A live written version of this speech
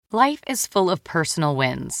Life is full of personal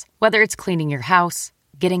wins, whether it's cleaning your house,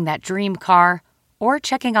 getting that dream car, or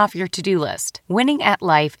checking off your to-do list. Winning at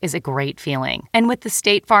life is a great feeling. And with the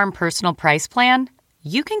State Farm Personal Price Plan,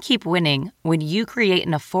 you can keep winning when you create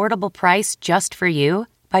an affordable price just for you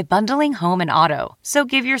by bundling home and auto. So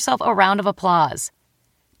give yourself a round of applause.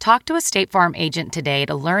 Talk to a State Farm agent today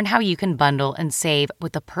to learn how you can bundle and save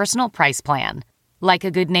with the Personal Price Plan. Like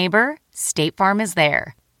a good neighbor, State Farm is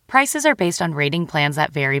there. Prices are based on rating plans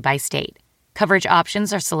that vary by state. Coverage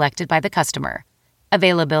options are selected by the customer.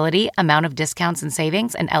 Availability, amount of discounts and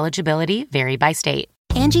savings, and eligibility vary by state.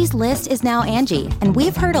 Angie's List is now Angie, and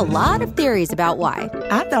we've heard a lot of theories about why.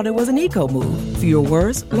 I thought it was an eco move. Fewer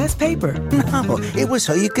words, less paper. No, it was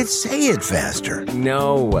so you could say it faster.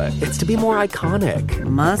 No, it's to be more iconic.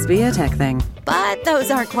 Must be a tech thing. But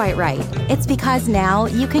those aren't quite right. It's because now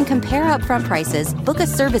you can compare upfront prices, book a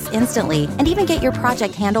service instantly, and even get your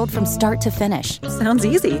project handled from start to finish. Sounds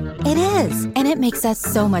easy. It is, and it makes us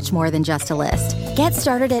so much more than just a list. Get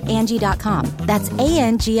started at Angie.com. That's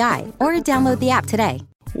ANGI, or download the app today.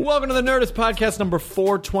 Welcome to the Nerdist Podcast number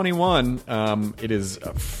 421. It is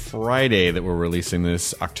Friday that we're releasing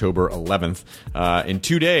this, October 11th. In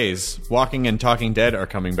 2 days, Walking and Talking Dead are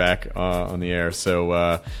coming back on the air.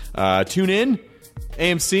 So tune in.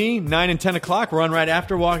 AMC, 9 and 10 o'clock. We're on right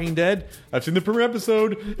after Walking Dead. I've seen the premiere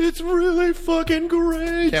episode. It's really fucking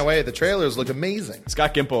great. Can't wait. The trailers look amazing.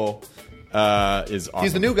 Scott Gimple is awesome.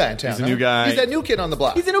 He's the new guy in town. He's the new guy. He's that new kid on the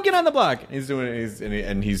block. He's the new kid on the block. He's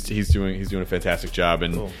doing a fantastic job,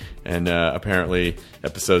 and cool. and apparently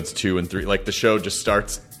episodes 2 and 3, like the show just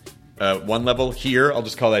starts one level here. I'll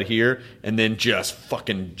just call that here, and then just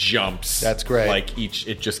fucking jumps. That's great. Like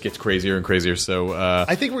it just gets crazier and crazier. So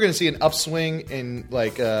I think we're going to see an upswing in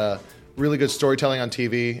like really good storytelling on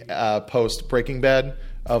TV post Breaking Bad.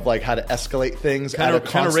 Of like how to escalate things kind of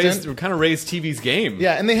raised TV's game.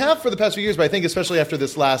 Yeah, and they have for the past few years, but I think especially after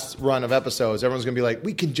this last run of episodes, everyone's going to be like,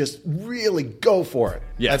 we can just really go for it.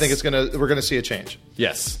 Yes. I think we're going to see a change.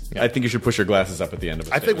 Yes. Yeah. I think you should push your glasses up at the end of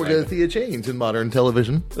it. I think we're going to see a change in modern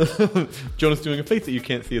television. Jonah's doing a face that you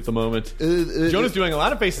can't see at the moment. Jonah's doing a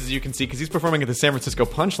lot of faces you can see because he's performing at the San Francisco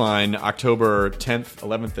Punchline October 10th,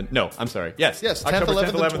 11th, and... No, I'm sorry. Yes, 10th, October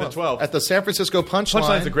 11th, 11th, and 12th. At the San Francisco Punchline.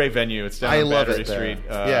 Punchline's a great venue. It's down on Battery Street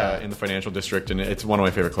Yeah. in the Financial District, and it's one of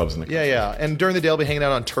my favorite clubs in the country. Yeah. And during the day, I'll be hanging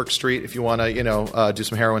out on Turk Street if you want to, do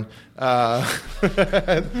some heroin.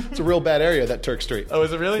 It's a real bad area, that Turk Street. Oh,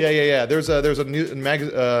 is it really? Yeah. There's a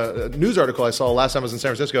news article I saw last time I was in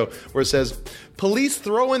San Francisco where it says, police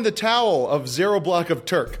throw in the towel of Zero Block of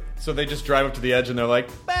Turk. So they just drive up to the edge and they're like,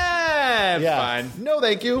 fine. No,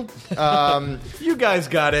 thank you. You guys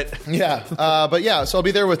got it. Yeah. So I'll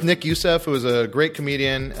be there with Nick Youssef, who is a great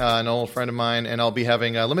comedian, an old friend of mine, and I'll be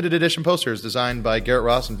having limited edition posters designed by Garrett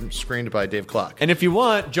Ross and screened by Dave Klock. And if you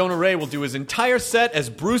want, Jonah Ray will do his entire set as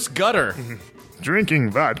Bruce Gutter. Drinking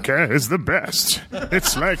vodka is the best.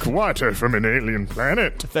 It's like water from an alien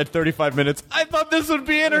planet. That 35 minutes, I thought this would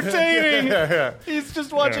be entertaining. He's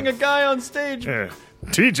just watching a guy on stage.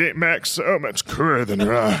 TJ Maxx so much cooler than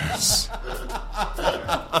Ross.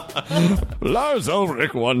 Lars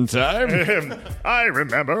Ulrich one time. I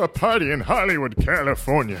remember a party in Hollywood,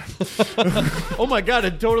 California. Oh my God,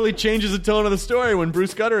 it totally changes the tone of the story when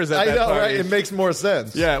Bruce Gutter is at that party. Right? It makes more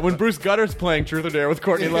sense. Yeah, when Bruce Gutter's playing Truth or Dare with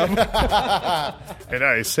Courtney Love. And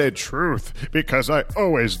I said truth because I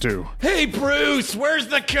always do. Hey, Bruce, where's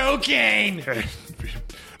the cocaine?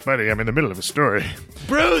 Buddy, I'm in the middle of a story.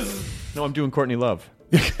 Bruce! No, I'm doing Courtney Love.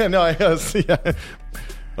 No, I was. Yeah.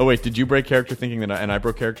 Oh wait, did you break character thinking that I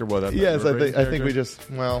broke character? Yes, I think we just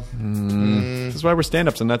This is why we're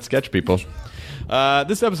stand-ups and not sketch people.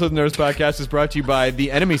 This episode of the Nerdist Podcast is brought to you by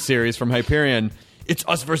the Enemy series from Hyperion. It's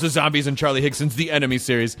Us versus Zombies and Charlie Higson's The Enemy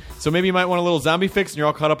series. So maybe you might want a little zombie fix and you're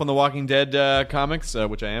all caught up on the Walking Dead comics,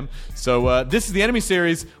 which I am. So this is the Enemy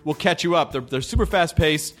series. We'll catch you up. They're super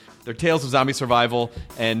fast-paced. They're tales of zombie survival,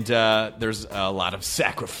 and there's a lot of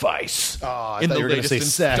sacrifice in the latest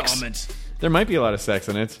installment. There might be a lot of sex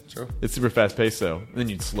in it. True. It's super fast-paced, though. And then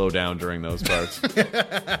you'd slow down during those parts. And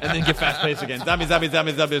then get fast-paced again. Zombie, sex.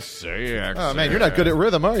 Oh, man, you're not good at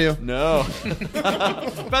rhythm, are you? No.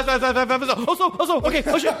 Fast. Also, okay.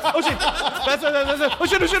 Oh, shit. Fast. Oh,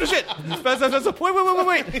 shit. Fast.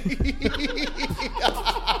 Wait.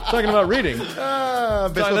 Talking about reading.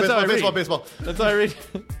 Baseball. That's how I read.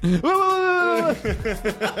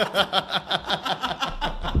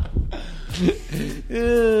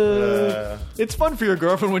 It's fun for your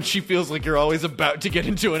girlfriend when she feels like you're always about to get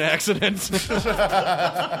into an accident.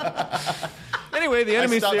 Anyway, the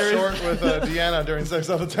Enemy series. I stopped short with Deanna during sex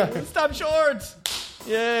all the time. Stop short!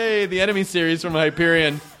 Yay! The Enemy series from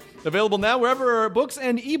Hyperion. Available now wherever books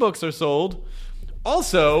and ebooks are sold.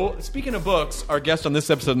 Also, speaking of books, our guest on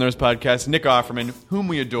this episode of the Nerdist Podcast, Nick Offerman, whom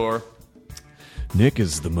we adore. Nick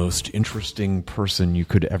is the most interesting person you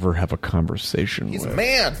could ever have a conversation with. He's a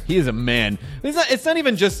man. He is a man. It's not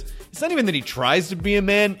even that he tries to be a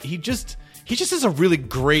man. He just has a really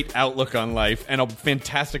great outlook on life and a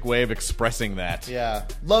fantastic way of expressing that. Yeah.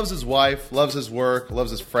 Loves his wife, loves his work,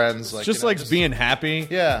 loves his friends. Being happy.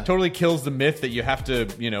 Yeah. Totally kills the myth that you have to,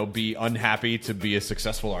 be unhappy to be a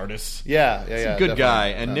successful artist. Yeah. He's a good guy.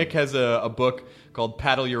 And Nick has a book called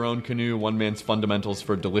Paddle Your Own Canoe, One Man's Fundamentals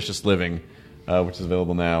for Delicious Living, which is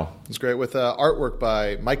available now. It's great with artwork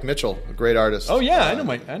by Mike Mitchell, a great artist. Oh, yeah. I know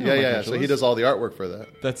Mike Mitchell. So he does all the artwork for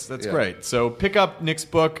that. That's great. So pick up Nick's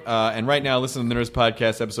book, and right now listen to the Nerdist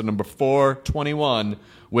Podcast, episode number 421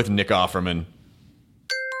 with Nick Offerman.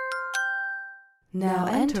 Now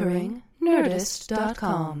entering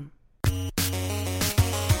Nerdist.com.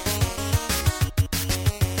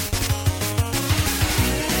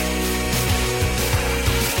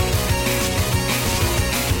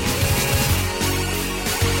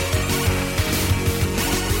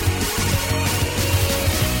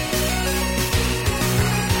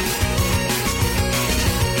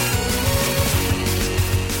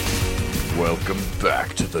 Welcome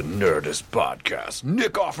back to the Nerdist Podcast.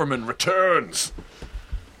 Nick Offerman returns.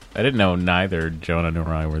 I didn't know neither Jonah nor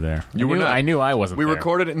I were there. I knew I wasn't We there.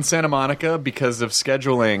 recorded it in Santa Monica because of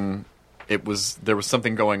scheduling. There was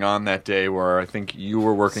something going on that day where I think you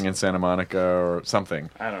were working in Santa Monica or something.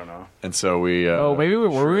 I don't know. And so we... maybe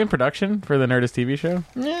were we in production for the Nerdist TV show?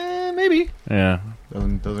 Maybe. Yeah.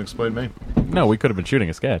 Doesn't explain me. No, we could have been shooting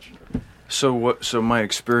a sketch. So my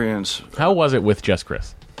experience... How was it with just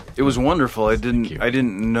Chris? It was wonderful. I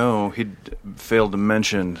didn't know he'd failed to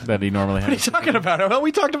mention that he normally has. What are you talking about? Well,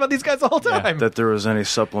 we talked about these guys the whole time. that there was any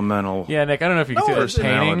supplemental. Yeah, Nick, I don't know if you can see that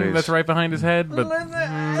painting that's right behind his head, but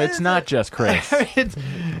it's not just Chris.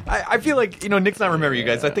 I feel like, Nick's not remembering you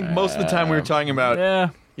guys. I think most of the time we were talking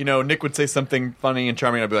about, Nick would say something funny and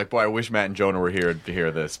charming, and I'd be like, boy, I wish Matt and Jonah were here to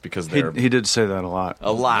hear this, because he did say that a lot.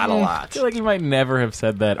 A lot. I feel like he might never have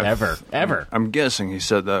said that ever. I'm guessing he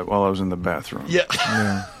said that while I was in the bathroom.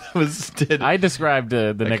 Yeah. I described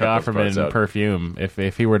the Nick Offerman perfume.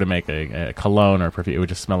 If he were to make a cologne or perfume, it would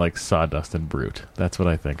just smell like sawdust and brute. That's what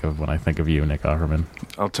I think of when I think of you, Nick Offerman.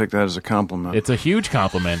 I'll take that as a compliment. It's a huge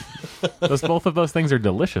compliment. Both of those things are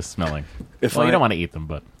delicious smelling. You don't want to eat them,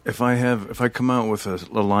 but if I come out with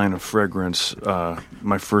a line of fragrance,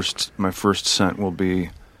 my first scent will be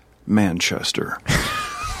Manchester.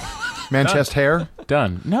 Manchester hair?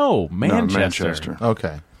 Done. No, Manchester. No, Manchester.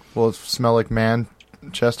 Okay. Will it smell like Manchester?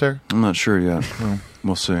 I'm not sure yet.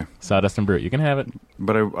 We'll see. Sawdust and brute. You can have it.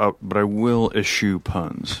 But I will eschew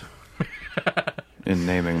puns in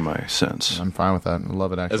naming my scents. I'm fine with that. I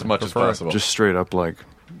love it, actually. As much as possible. Just straight up like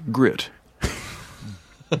Grit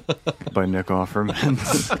by Nick Offerman.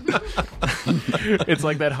 It's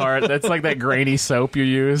like that hard. That's like that grainy soap you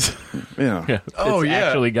use. Yeah.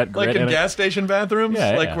 Actually got grit like in in gas station bathrooms.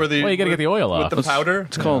 Yeah, like where you got to get the oil off with the powder.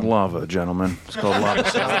 It's called lava, gentlemen. It's called lava.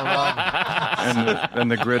 and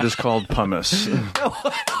the grit is called pumice.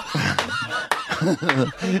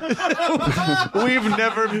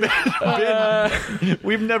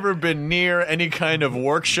 We've never been near any kind of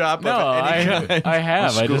workshop. No, of any kind. I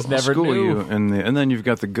have. I just never school knew. You and then you've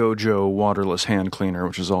got the Gojo waterless hand cleaner,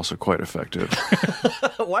 which is also quite effective.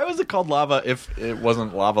 Why was it called lava if it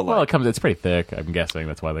wasn't lava? Well, it's pretty thick. I'm guessing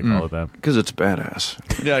that's why they call it that. Because it's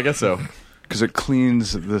badass. Yeah, I guess so. Because it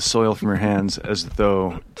cleans the soil from your hands as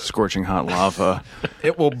though scorching hot lava.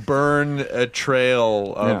 It will burn a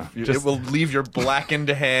trail of... it will leave your blackened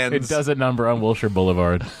hands. It does a number on Wilshire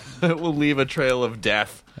Boulevard. It will leave a trail of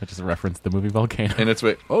death. I just referenced the movie Volcano. And it's...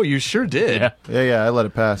 Oh, you sure did. Yeah, I let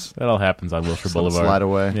it pass. That all happens on Wilshire Boulevard. Slide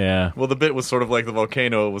away. Yeah. Well, the bit was sort of like the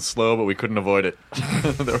volcano. It was slow, but we couldn't avoid it.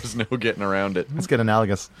 There was no getting around it. Let's get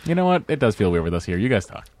analogous. You know what? It does feel weird with us here. You guys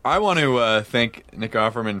talk. I want to thank Nick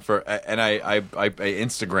Offerman for... And I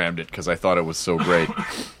Instagrammed it because I thought it was so great.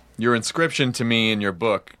 Your inscription to me in your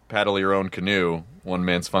book, Paddle Your Own Canoe, One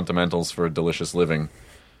Man's Fundamentals for Delicious Living.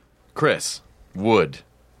 Chris, wood,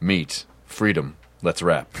 meat, freedom, let's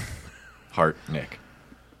rap. Heart, Nick.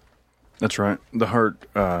 That's right. The heart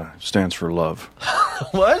stands for love.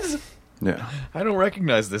 What? Yeah. I don't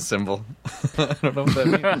recognize this symbol. I don't know what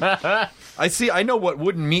that means. I know what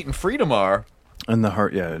wood and meat and freedom are. And the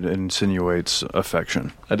heart, it insinuates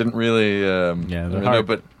affection. I didn't really... the heart,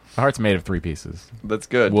 but the heart's made of 3 pieces. That's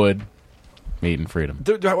good. Wood, meat, and freedom.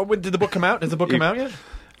 Did the book come out? Has the book come out yet?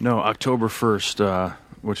 No, October 1st,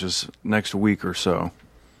 which is next week or so.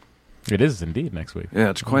 It is indeed next week. Yeah,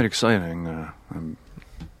 it's quite exciting. I'm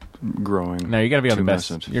growing. No, you're gonna be on too the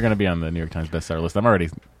best. nascent. You're gonna be on the New York Times bestseller list. I'm already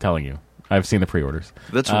telling you. I've seen the pre-orders.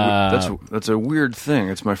 That's a weird thing.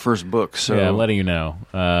 It's my first book, so yeah, I'm letting you know.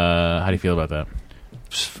 How do you feel about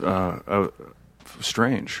that?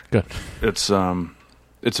 Strange. Good.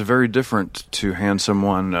 It's very different to hand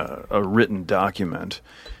someone a written document,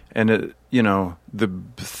 and the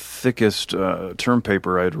thickest term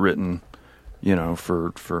paper I'd written,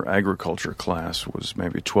 for agriculture class was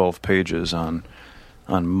maybe 12 pages on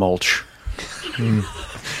mulch.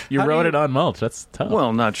 You wrote it on mulch. That's tough.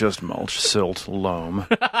 Well, not just mulch, silt, loam.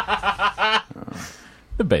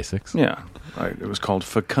 The basics. Yeah, it was called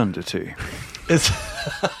fecundity.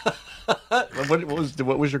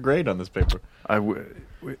 What was your grade on this paper?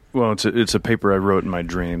 Well, it's a paper I wrote in my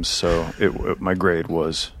dreams, so my grade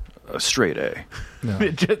was a straight A. No.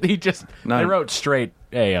 They wrote straight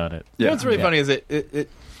A on it. You know what's really funny is the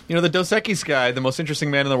Dos Equis guy, the most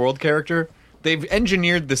interesting man in the world character. They've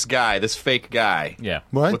engineered this guy, this fake guy,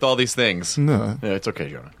 What? with all these things. No. Yeah, it's okay,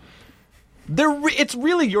 Jonah. It's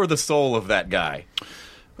really you're the soul of that guy.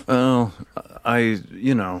 Well, I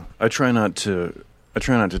try not to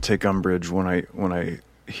take umbrage when I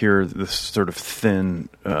hear this sort of thin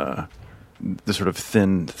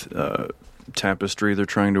tapestry they're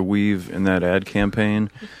trying to weave in that ad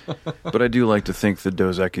campaign. But I do like to think the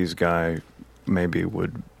Dos Equis guy maybe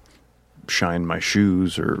would shine my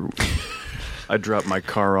shoes, or I'd drop my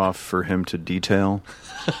car off for him to detail.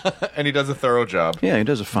 And he does a thorough job. Yeah, he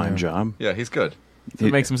does a fine job. Yeah, he's good.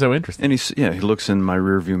 It makes him so interesting. And he looks in my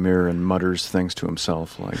rearview mirror and mutters things to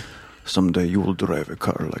himself like, "Someday you will drive a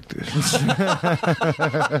car like this."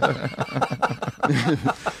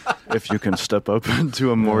 If you can step up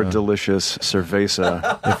into a more delicious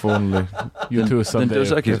cerveza. If only. You too someday.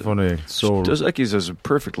 Dos Equis, if only. So. Dos Equis is a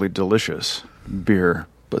perfectly delicious beer,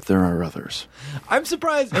 but there are others. I'm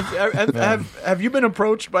surprised. Have you been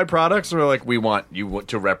approached by products or like, we want you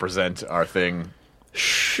to represent our thing?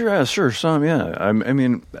 Sure, some, yeah. I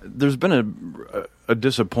mean, there's been a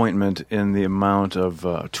disappointment in the amount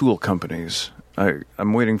of tool companies.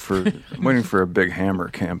 I'm waiting for a big hammer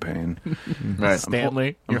campaign. Right.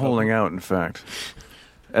 Stanley, I'm holding out. In fact,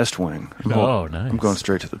 Estwing. Nice. I'm going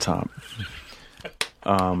straight to the top.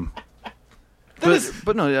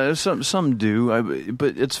 But no, yeah, some do.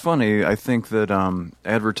 But it's funny. I think that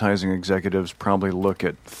advertising executives probably look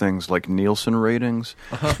at things like Nielsen ratings,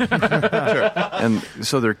 Sure. and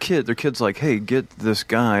so their kids like, hey, get this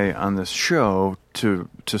guy on this show to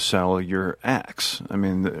sell your axe. I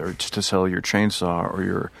mean, or to sell your chainsaw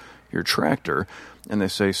or your tractor, and they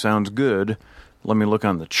say, sounds good. Let me look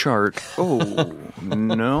on the chart. Oh,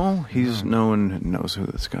 no, no one knows who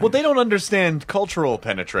this guy is. Well, they don't understand cultural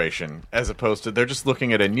penetration, as opposed to they're just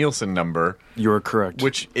looking at a Nielsen number. You're correct.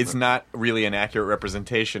 Which is not really an accurate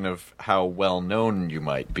representation of how well known you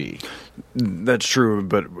might be. That's true,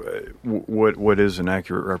 but what is an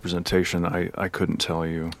accurate representation? I couldn't tell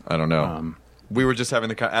you. I don't know. We were just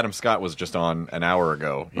having Adam Scott was just on an hour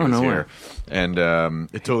ago. He was here. And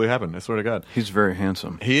it totally happened. I swear to God. He's very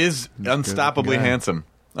handsome. He is unstoppably handsome.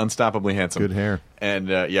 Unstoppably handsome. Good hair. And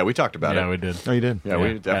we talked about it. Yeah, we did. Oh, you did? Yeah,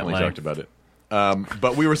 we definitely talked about it.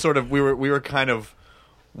 But we were kind of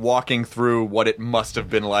walking through what it must have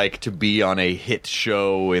been like to be on a hit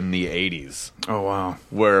show in the 80s. Oh, wow.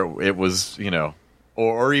 Where it was,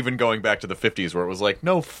 or even going back to the 50s where it was like,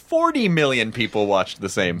 no, 40 million people watched the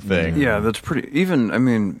same thing. Yeah, that's pretty. Even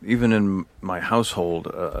in my household,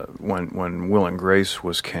 when Will and Grace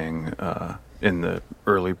was king in the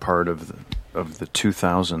early part of the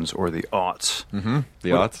 2000s or the aughts. Mm-hmm. The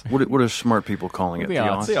aughts? What are smart people calling it? The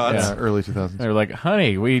aughts. The aughts. Yeah, early 2000s. They were like,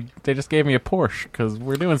 honey, they just gave me a Porsche because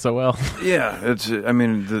we're doing so well. Yeah,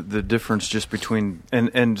 the difference just between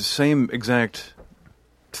and same exact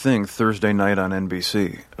thing Thursday night on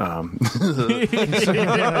NBC.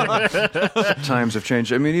 Times have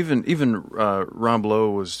changed. I mean, even Rob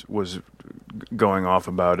Lowe was going off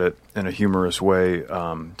about it in a humorous way,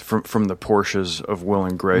 from the Porsches of Will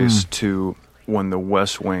and Grace to when the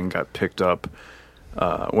West Wing got picked up,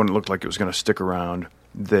 when it looked like it was going to stick around,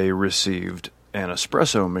 they received an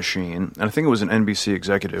espresso machine, and I think it was an NBC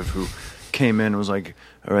executive who came in and was like,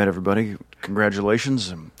 all right, everybody, congratulations.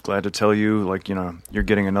 I'm glad to tell you, you're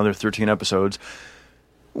getting another 13 episodes.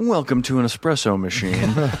 Welcome to an espresso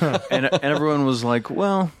machine. and everyone was like,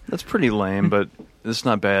 well, that's pretty lame, but it's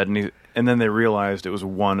not bad. And then they realized it was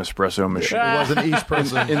one espresso machine. It wasn't each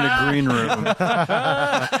person. In the green room.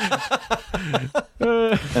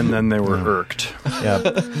 And then they were irked. Yeah.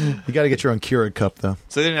 You got to get your own Keurig cup, though.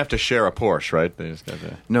 So they didn't have to share a Porsche, right? They just got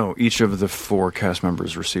to... No, each of the 4 cast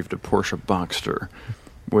members received a Porsche Boxster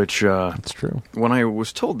which That's true. When I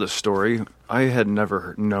was told this story, I had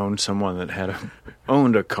never known someone that had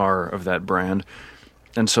owned a car of that brand,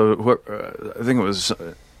 and so I think it was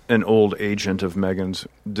an old agent of Megan's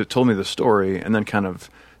that told me the story, and then kind of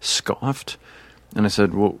scoffed. And I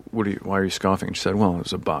said, "Well, why are you scoffing?" And she said, "Well, it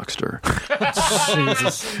was a Boxster."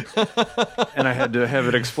 Jesus. And I had to have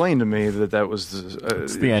it explained to me that was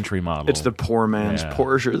it's the entry model. It's the poor man's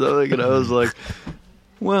Porsche, though. And I was like,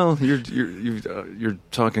 "Well, you're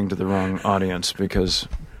talking to the wrong audience, because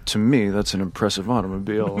to me that's an impressive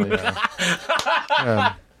automobile.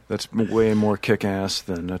 That's way more kick-ass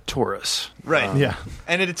than a Taurus." Right. Yeah.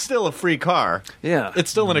 And it's still a free car. Yeah.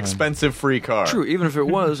 It's still an expensive free car. True. Even if it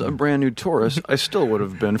was a brand new Taurus, I still would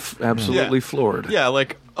have been absolutely floored. Yeah,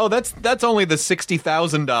 like, oh, that's only the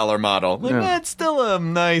 $60,000 model. Like, it's still a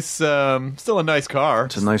nice car.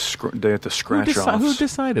 It's a nice day at the scratch-offs. Who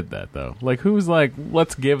decided that, though? Like, who's like,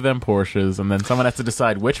 let's give them Porsches, and then someone has to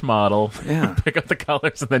decide which model, pick up the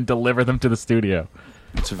colors, and then deliver them to the studio?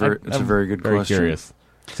 It's a very good very question. Curious.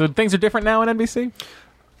 So things are different now in NBC?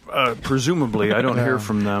 Presumably, I don't hear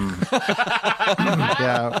from them.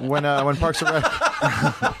 Yeah, when Parks and Rec,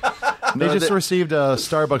 they just received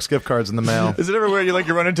Starbucks gift cards in the mail. Is it ever where you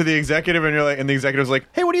run into the executive and you're like, and the executive's like,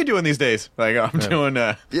 "Hey, what are you doing these days?" Like, I'm doing.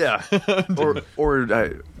 Yeah.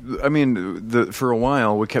 For a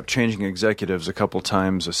while we kept changing executives a couple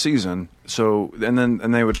times a season. So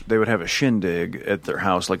and they would have a shindig at their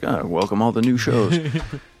house, like, welcome all the new shows,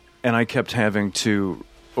 and I kept having to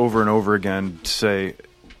over and over again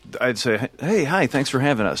I'd say, "Hey, hi, thanks for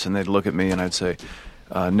having us," and they'd look at me and I'd say,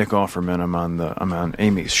 "Nick Offerman, I'm on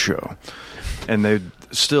Amy's show," and they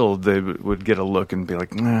would get a look and be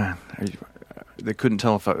like, "Nah." They couldn't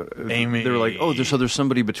tell if Amy. They were like, "Oh, so there's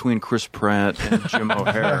somebody between Chris Pratt and Jim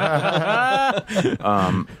O'Hare."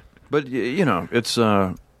 But it's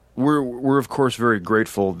we're of course very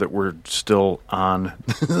grateful that we're still on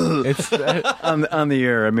on the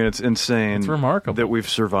air. I mean, it's insane. It's remarkable that we've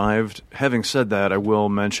survived. Having said that, I will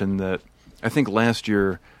mention that I think last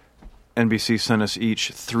year NBC sent us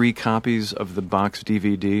each 3 copies of the box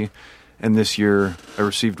DVD, and this year I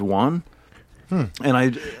received 1. And I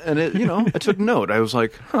took note. I was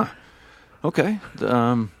like, okay,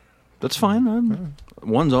 that's fine.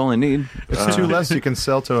 1's all I need. It's 2 less you can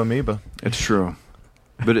sell to Amoeba. It's true.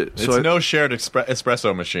 But it's no shared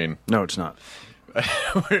espresso machine. No, it's not.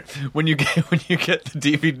 when you get the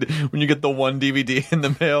DVD, when you get the 1 DVD in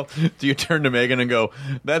the mail, do you turn to Megan and go,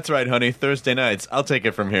 "That's right, honey, Thursday nights, I'll take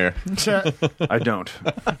it from here"? I don't.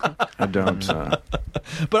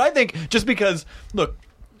 But I think just because, look,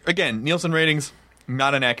 again, Nielsen ratings,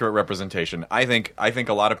 not an accurate representation. I think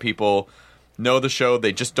a lot of people know the show.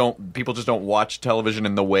 People just don't watch television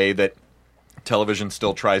in the way that television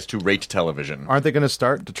still tries to rate television. Aren't they going to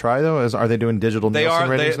start to try, though? Are they doing digital Nielsen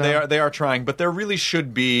ratings now? They are trying, but there really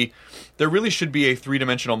should be a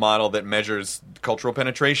 3-dimensional model that measures cultural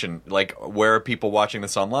penetration. Like, where are people watching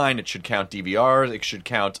this online? It should count DVRs. It should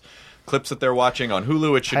count clips that they're watching on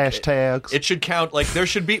Hulu. It should hashtags. It should count, like, there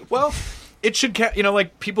should be, well, it should count,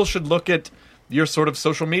 like, people should look at your sort of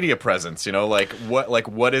social media presence,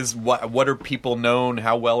 what are people known,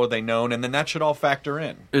 how well are they known, and then that should all factor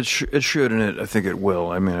in. It should, and I think it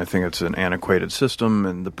will. I mean, I think it's an antiquated system,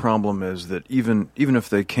 and the problem is that even if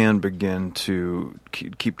they can begin to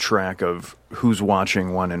keep track of who's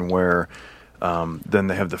watching when and where, then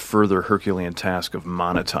they have the further Herculean task of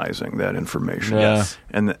monetizing that information. Yes.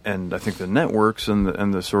 And I think the networks and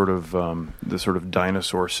the sort of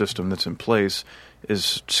dinosaur system that's in place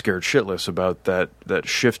is scared shitless about that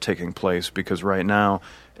shift taking place, because right now,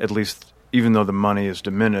 at least, even though the money is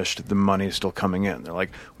diminished, the money is still coming in. They're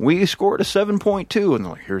like, "We scored a 7.2," and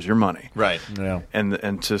they're like, "Here's your money." Right. Yeah.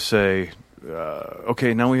 And to say,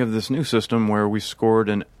 okay, now we have this new system where we scored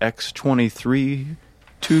an X23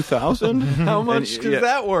 2000. How much is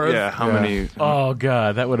that worth? Yeah, how many? Oh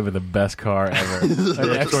god, that would have been the best car ever. An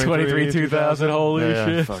X23 2000. Holy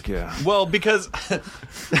shit! Fuck yeah. Well, because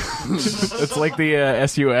it's like the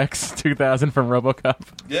SUX 2000 from RoboCop.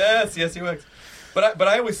 Yes, the SUX. But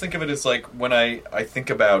I always think of it as like, when I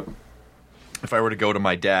think about, if I were to go to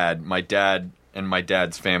my dad and my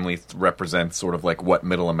dad's family represents sort of like what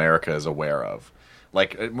middle America is aware of.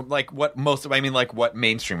 Like what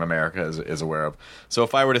mainstream America is aware of. So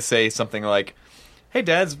if I were to say something like, "Hey,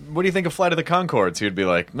 Dads, what do you think of Flight of the Conchords?" He'd be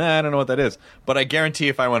like, "Nah, I don't know what that is." But I guarantee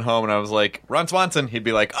if I went home and I was like, "Ron Swanson," he'd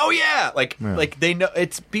be like, "Oh yeah!" Like they know.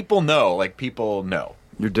 It's people know. Like, people know.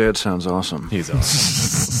 Your dad sounds awesome. He's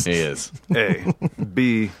awesome. He is. A.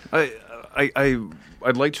 B.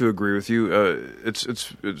 I'd like to agree with you.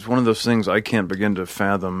 It's one of those things I can't begin to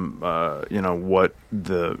fathom. What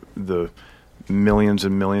the millions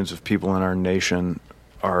and millions of people in our nation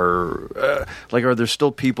are there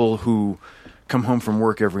still people who come home from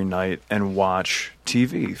work every night and watch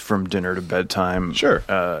TV from dinner to bedtime? Sure.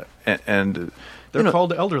 And they're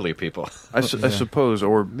called elderly people. I suppose,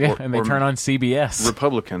 or and they turn on CBS.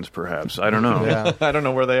 Republicans, perhaps. I don't know. Yeah. I don't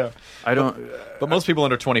know where they are. I don't. But most people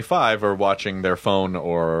under 25 are watching their phone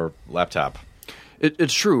or laptop.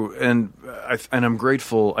 It's true, and I'm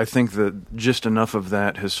grateful. I think that just enough of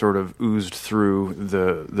that has sort of oozed through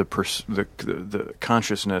the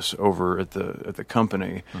consciousness over at the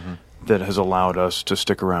company that has allowed us to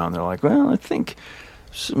stick around. They're like, well, I think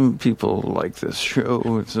some people like this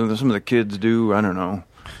show. Some of the kids do. I don't know,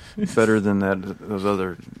 better than those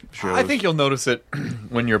other shows. I think you'll notice it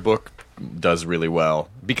when your book does really well,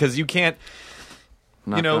 because you can't.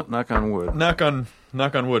 Knock on wood. Knock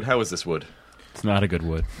on wood. How is this wood? It's not a good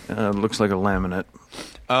wood. Looks like a laminate.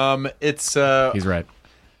 It's. He's right.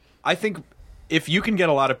 I think if you can get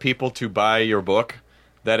a lot of people to buy your book,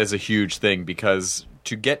 that is a huge thing, because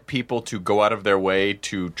to get people to go out of their way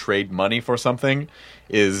to trade money for something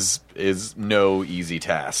is no easy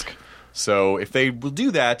task. So if they will do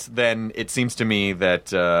that, then it seems to me that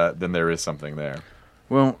then there is something there.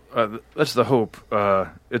 Well, that's the hope.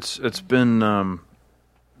 It's been.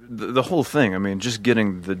 The whole thing, I mean, just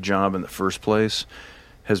getting the job in the first place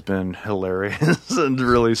has been hilarious and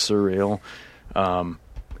really surreal.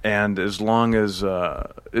 And as long as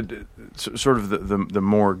sort of the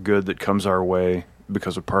more good that comes our way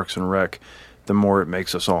because of Parks and Rec, the more it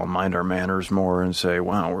makes us all mind our manners more and say,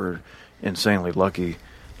 "Wow, we're insanely lucky.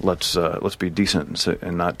 Let's be decent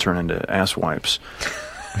and not turn into asswipes."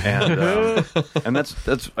 And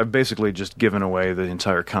that's I've basically just given away the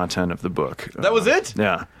entire content of the book. That was it?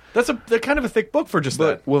 Yeah. They're kind of a thick book for just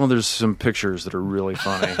that. Well, there's some pictures that are really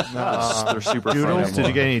funny. They're super doodles? funny. Did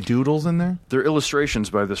you get any doodles in there? They're illustrations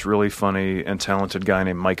by this really funny and talented guy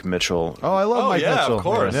named Mike Mitchell. Oh, I love Mike Mitchell. Of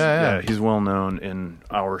course. Yeah, he's well known in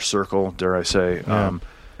our circle, dare I say. Yeah.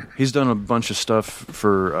 He's done a bunch of stuff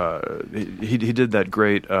for. He did that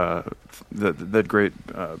great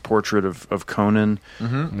portrait of Conan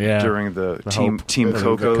during the Team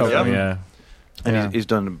Coco. Yeah. And he's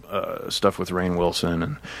done stuff with Rainn Wilson,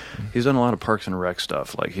 and he's done a lot of Parks and Rec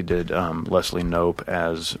stuff. Like he did Leslie Knope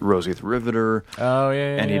as Rosie the Riveter. Oh,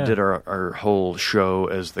 yeah. And he did our whole show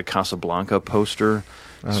as the Casablanca poster.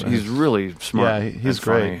 So he's really smart. Yeah, he's and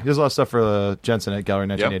great. funny. He does a lot of stuff for Jensen at Gallery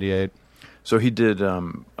 1988. So he did.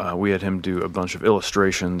 We had him do a bunch of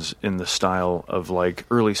illustrations in the style of like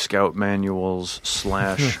early Scout manuals /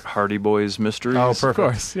 Hardy Boys mysteries. Oh, perfect. Of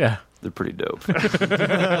course, yeah. They're pretty dope.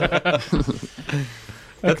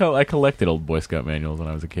 I collected old Boy Scout manuals when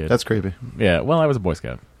I was a kid. That's creepy. Yeah, well, I was a Boy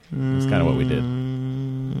Scout. That's kind of what we did.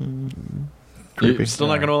 Creepy. You're still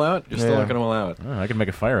not going to allow it? You're still not going to allow it? Oh, I can make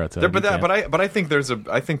a fire outside. But I think there's a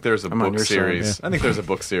book series. Yeah. I think there's a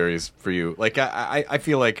book series for you. Like I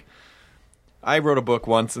feel like I wrote a book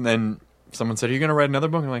once, and then someone said, "Are you going to write another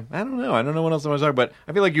book?" I'm like, I don't know what else I want to talk about.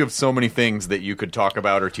 I feel like you have so many things that you could talk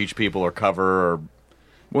about or teach people or cover.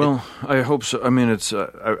 Well, I hope so. I mean, it's.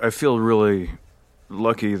 I feel really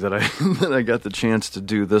lucky that I got the chance to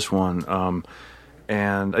do this one.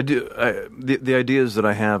 And I do. The ideas that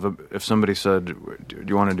I have, if somebody said, "Do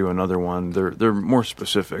you want to do another one?" They're more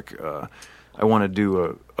specific. I want to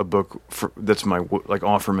do a book that's my like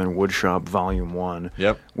Offerman Woodshop Volume 1.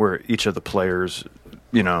 Yep. Where each of the players,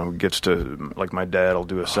 gets to, like, my dad will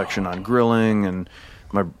do a section on grilling, and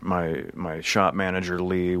my shop manager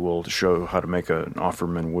Lee will show how to make an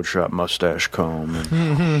Offerman Woodshop mustache comb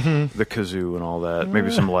and the kazoo and all that.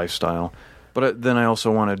 Maybe some lifestyle. But then I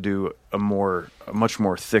also want to do a much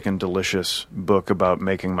more thick and delicious book about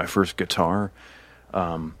making my first guitar.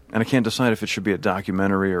 And I can't decide if it should be a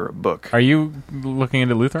documentary or a book. Are you looking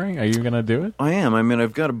into Luthering? Are you going to do it? I am. I mean,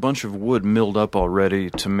 I've got a bunch of wood milled up already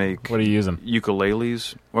to make. What are you using?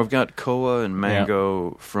 Ukuleles. Well, I've got koa and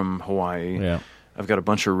mango from Hawaii. Yeah. I've got a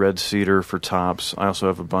bunch of red cedar for tops. I also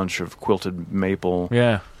have a bunch of quilted maple.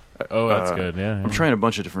 Yeah. Oh, that's good. Yeah. I'm trying a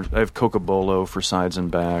bunch of different. I have cocobolo for sides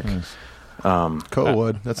and back. Nice. Koa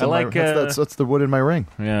wood. That's the wood in my ring.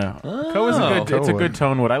 Yeah. Koa's a good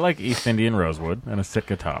tone wood. I like East Indian rosewood and a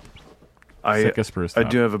Sitka top. Sitka spruce top. I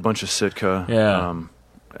do have a bunch of Sitka. Yeah.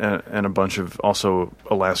 And a bunch of also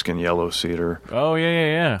Alaskan yellow cedar. Oh,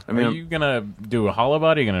 yeah. I mean, are you going to do a hollow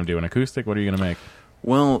body? Are you going to do an acoustic? What are you going to make?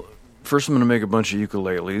 Well, first I'm going to make a bunch of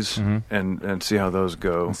ukuleles and see how those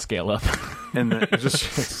go. And scale up. And then just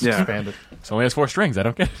expand it. It only has 4 strings. I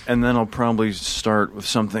don't get it. And then I'll probably start with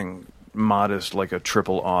something modest, like a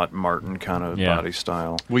 000 Martin kind of body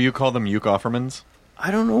style. Will you call them uke Offermans?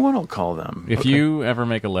 I don't know what I'll call them. If you ever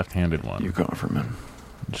make a left-handed one, uke Offerman.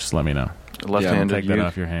 just let me know. Left-handed, take that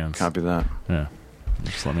off your hands. Copy that. Yeah.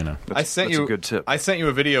 Just let me know. That's a good tip. I sent you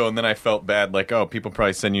a video, and then I felt bad. Like, oh, people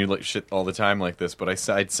probably send you like shit all the time like this. But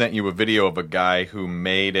I'd sent you a video of a guy who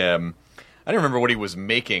made. I don't remember what he was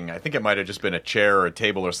making. I think it might have just been a chair or a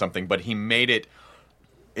table or something. But he made it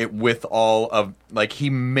with all of he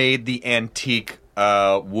made the antique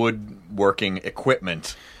woodworking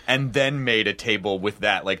equipment, and then made a table with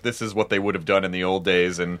that. Like, this is what they would have done in the old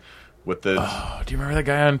days, and. With the do you remember that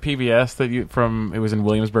guy on PBS it was in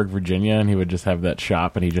Williamsburg, Virginia, and he would just have that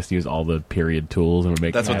shop and he just used all the period tools and would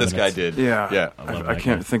make That's what cabinets. this guy did. Yeah. I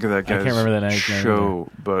can't think of that guy's I can't remember that show,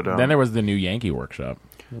 but then there was the new Yankee Workshop.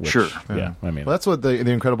 Which, sure. Yeah. I mean, well, that's what the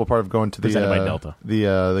incredible part of going to presented by Delta.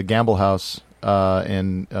 the Gamble House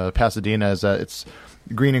in Pasadena is that it's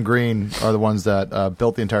Green and Green are the ones that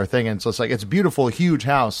built the entire thing, and so it's a beautiful, huge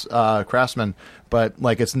house, Craftsman. But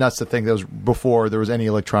it's nuts to think that was before there was any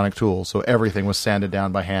electronic tools, so everything was sanded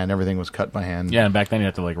down by hand, everything was cut by hand. Yeah, and back then you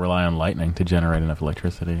had to rely on lightning to generate enough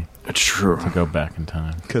electricity. It's true. To go back in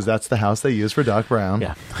time, because that's the house they used for Doc Brown.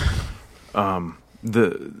 Yeah.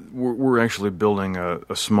 We're actually building a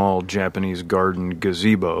small Japanese garden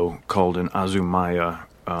gazebo called an Azumaya.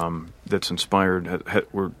 That's inspired.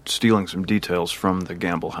 We're stealing some details from the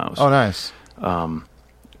Gamble House. Oh, nice.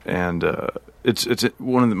 And it's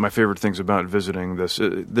one of my favorite things about visiting this.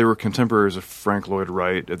 They were contemporaries of Frank Lloyd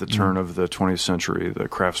Wright at the turn of the 20th century, the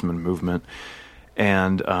Craftsman movement.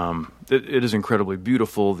 And it is incredibly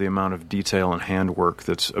beautiful, the amount of detail and handwork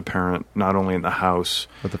that's apparent not only in the house,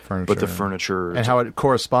 but the furniture. And how it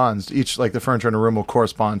corresponds. Each, the furniture in a room will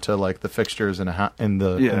correspond to, the fixtures in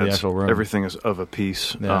the actual room. Everything is of a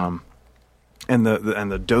piece. Yeah. And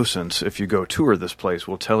the docents, if you go tour this place,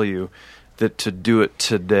 will tell you that to do it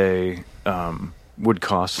today would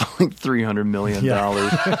cost $300 million.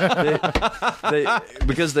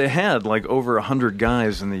 Because they had over 100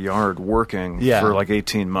 guys in the yard working for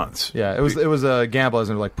 18 months. Yeah, it was a Gamble, as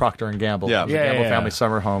in Procter and Gamble. Yeah, Gamble family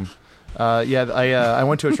summer home. I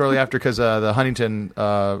went to it shortly after because the Huntington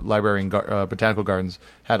Library and Botanical Gardens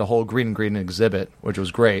had a whole Green and Green exhibit, which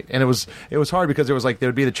was great. And it was hard because there was there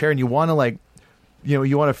would be the chair, and you want to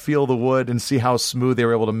you want to feel the wood and see how smooth they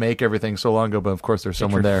were able to make everything so long ago. But of course, there's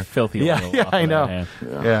someone there. Filthy. I know.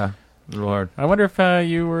 Yeah, it's real hard. I wonder if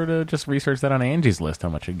you were to just research that on Angie's List, how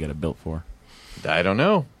much you'd get it built for. I don't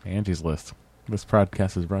know. Angie's List. This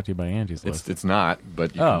podcast is brought to you by Angie's List. It's not,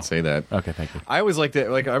 but you can say that. Okay, thank you. I always liked it.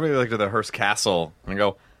 I really liked the Hearst Castle, and I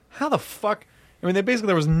go, how the fuck? I mean,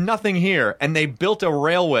 there was nothing here, and they built a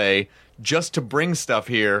railway just to bring stuff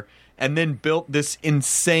here, and then built this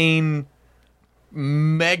insane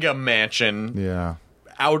mega mansion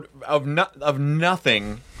out of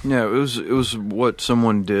nothing. Yeah, it was what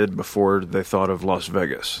someone did before they thought of Las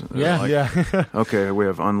Vegas. Yeah. Okay, we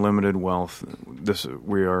have unlimited wealth.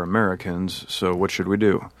 We are Americans, so what should we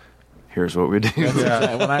do? Here's what we do.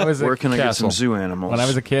 Yeah. Where can I get some zoo animals? When I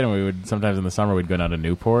was a kid, and we would sometimes in the summer we'd go down to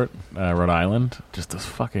Newport, Rhode Island. Just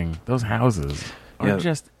those houses are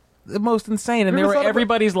just the most insane, and they were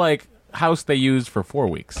everybody's house they used for 4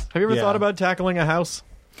 weeks. Have you ever thought about tackling a house?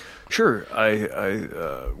 Sure.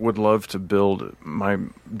 I would love to build. My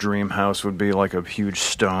dream house would be a huge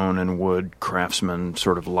stone and wood craftsman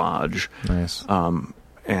sort of lodge. Nice. But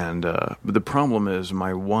the problem is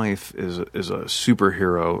my wife is a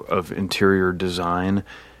superhero of interior design.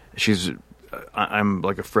 I'm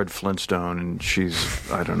like a Fred Flintstone, and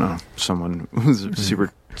she's, I don't know, someone who's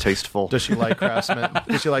super tasteful. Does she like Craftsman?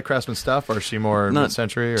 Does she like Craftsman stuff, or is she more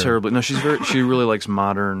mid-century? Terribly. No, she really likes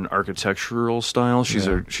modern architectural style. She's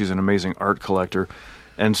an amazing art collector,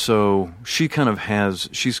 and so she has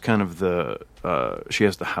the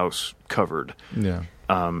house covered. Yeah.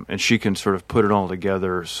 And she can sort of put it all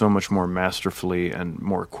together so much more masterfully and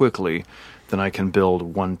more quickly than I can build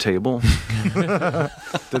one table.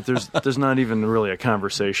 That there's not even really a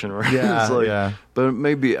conversation. Right? Yeah, But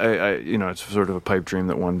maybe I it's sort of a pipe dream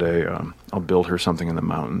that one day I'll build her something in the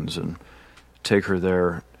mountains and take her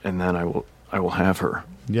there, and then I will have her.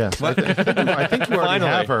 Yes, I think you already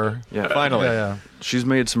have her. Yeah, finally. Yeah. She's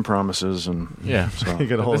made some promises, and so you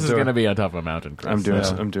get a hold this is going to be on top of a mountain,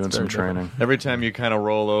 Chris. I'm doing some training. Every time you kind of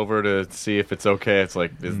roll over to see if it's okay, it's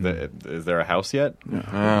is there a house yet?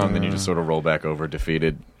 Yeah. And then you just sort of roll back over,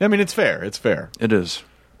 defeated. I mean, it's fair. It's fair. It is.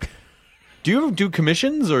 Do you do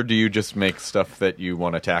commissions, or do you just make stuff that you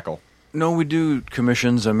want to tackle? No, we do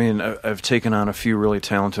commissions. I mean, I've taken on a few really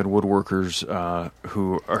talented woodworkers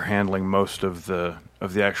who are handling most of the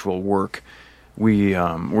actual work.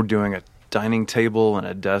 We're doing a dining table and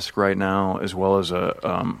a desk right now, as well as a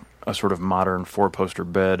sort of modern 4-poster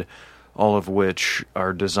bed. all of which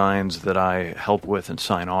are designs that I help with and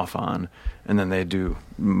sign off on, and then they do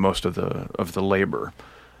most of the labor.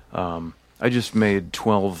 I just made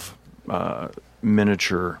 12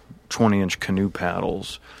 miniature 20-inch canoe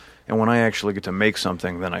paddles, and when I actually get to make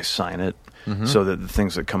something, then I sign it, so that the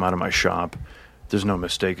things that come out of my shop, there's no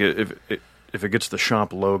mistake. If it gets the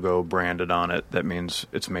shop logo branded on it, that means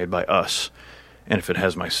it's made by us, and if it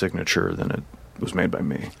has my signature, then it was made by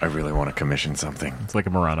me. I really want to commission something. It's like a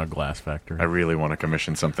Murano glass factory. I really want to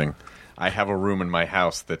commission something. I have a room in my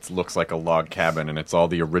house that looks like a log cabin, and it's all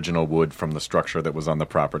the original wood from the structure that was on the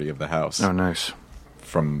property of the house. Oh, nice.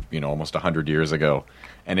 From, almost 100 years ago.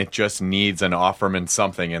 And it just needs an Offerman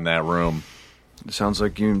something in that room. It sounds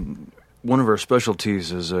like one of our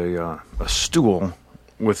specialties is a stool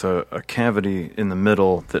with a cavity in the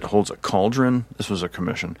middle that holds a cauldron. This was a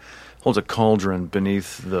commission. Holds a cauldron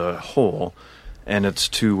beneath the hole. And it's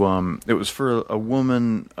it was for a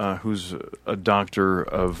woman who's a doctor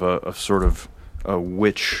of sort of a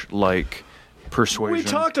witch-like persuasion. We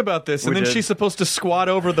talked about this, and then she's supposed to squat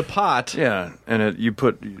over the pot. Yeah, and you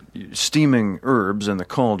put steaming herbs in the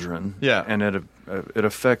cauldron. Yeah. And it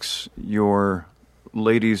affects your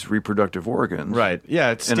lady's reproductive organs. Right, yeah,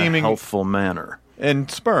 it's steaming. In a healthful manner.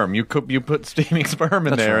 And sperm. You put steaming sperm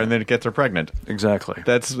in there, and then it gets her pregnant. Exactly.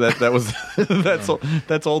 That was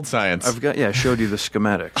that's old science. I showed you the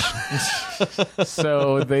schematics.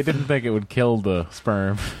 So they didn't think it would kill the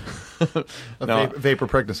sperm. Vapor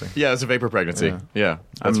pregnancy. Yeah, it's a vapor pregnancy. Yeah.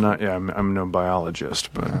 I'm no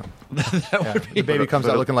biologist, but the baby comes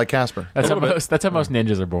out looking like Casper. That's how most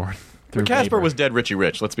ninjas are born. But Casper was dead Richie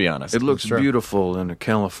Rich, let's be honest. It looks beautiful in a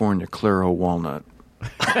California Claro walnut.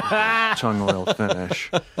 Tongue oil finish.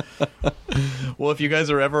 Well, if you guys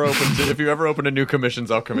are ever if you ever open a new commissions,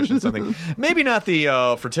 I'll commission something. Maybe not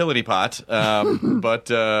the fertility pot, but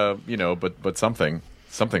something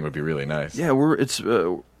would be really nice. Yeah,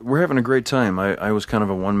 we're having a great time. I was kind of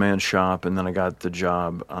a one-man shop, and then I got the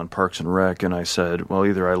job on Parks and Rec, and I said, well,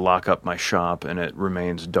 either I lock up my shop and it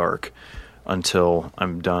remains dark until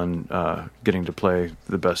I'm done getting to play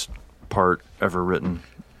the best part ever written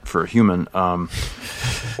for a human,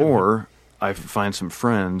 or I find some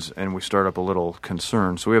friends and we start up a little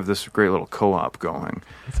concern. So we have this great little co-op going.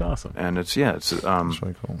 That's awesome. And it's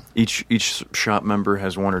really cool. Each shop member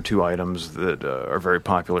has one or two items that are very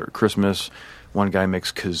popular at Christmas. One guy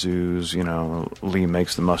makes kazoos, Lee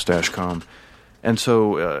makes the mustache comb. And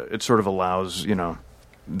so it sort of allows,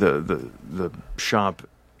 the shop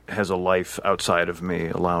has a life outside of me,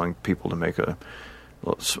 allowing people to make a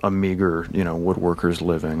meager, woodworker's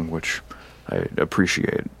living, which I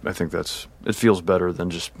appreciate. I think it feels better than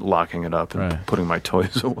just locking it up and putting my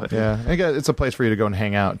toys away. Yeah, and again, it's a place for you to go and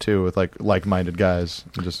hang out too with like-minded guys,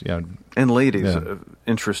 and just and ladies. Yeah.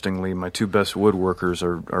 Interestingly, my two best woodworkers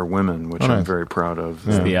are women, which I'm very proud of.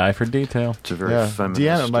 It's the eye for detail. It's a very feminist.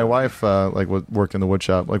 Deanna, my wife, worked in the wood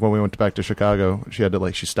shop. Like when we went back to Chicago, she had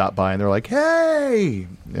to she stopped by and they're like, "Hey!"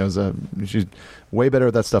 It was she's way better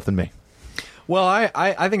at that stuff than me. Well,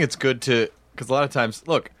 I think it's good because a lot of times,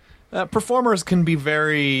 look, performers can be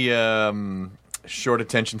very short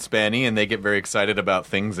attention spanny, and they get very excited about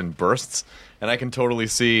things in bursts. And I can totally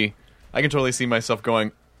see myself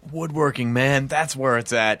going, woodworking, man, that's where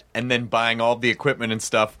it's at, and then buying all the equipment and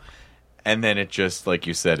stuff, and then it just, like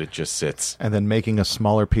you said, it just sits. And then making a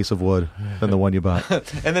smaller piece of wood than the one you bought.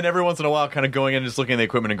 And then every once in a while, kind of going in and just looking at the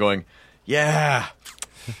equipment and going, yeah.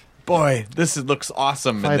 Boy, this looks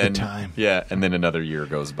awesome. By the time. Yeah, and then another year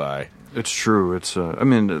goes by. It's true. It's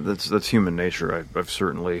that's human nature. I've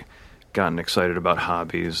certainly gotten excited about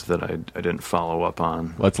hobbies that I didn't follow up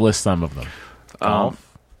on. Let's list some of them.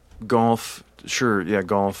 Golf, sure. Yeah,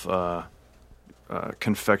 golf.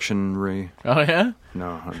 Confectionery. Oh yeah.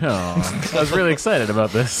 No. I was really excited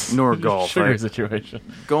about this. Nor golf. Sugar situation.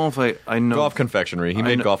 Golf. I know. Golf confectionery. He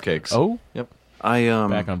made golf cakes. Oh. Yep.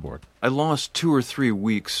 Back on board. I lost 2 or 3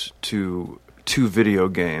 weeks to 2 video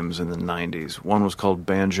games in the 90s. One was called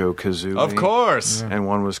Banjo-Kazooie. Of course. And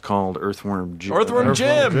one was called Earthworm Jim. Earthworm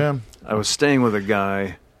Jim. I was staying with a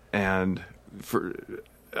guy, and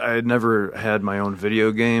I had never had my own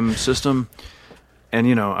video game system.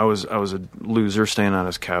 And, I was a loser staying on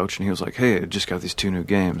his couch, and he was like, hey, I just got these 2 new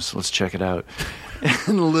games. Let's check it out.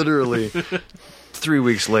 And literally 3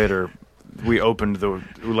 weeks later, we let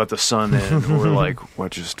the sun in, and we're like,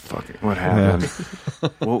 what happened? Yeah.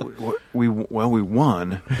 Well, we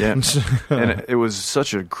won. Yeah. And it was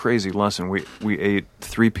such a crazy lesson. We ate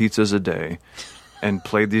 3 pizzas a day and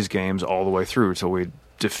played these games all the way through until we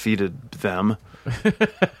defeated them,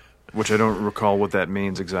 which I don't recall what that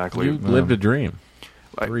means exactly. You lived a dream.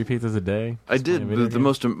 3 pizzas a day. I did. The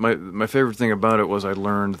most my favorite thing about it was I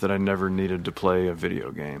learned that I never needed to play a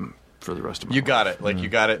video game for the rest of my life. You got it. Like you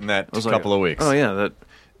got it in that couple of weeks. Oh yeah, that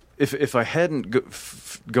if I hadn't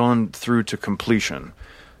gone through to completion,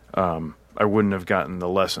 I wouldn't have gotten the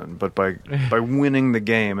lesson. But by winning the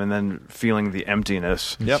game and then feeling the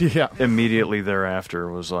emptiness immediately thereafter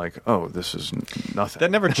was like, oh, this is nothing.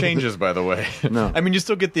 That never changes, by the way. No. I mean, you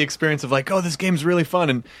still get the experience of like, oh, this game's really fun.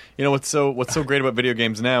 And you know what's so great about video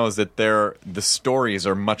games now is that the stories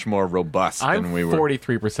are much more robust than we were.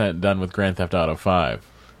 43% done with Grand Theft Auto 5.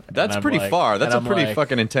 That's pretty far. That's a pretty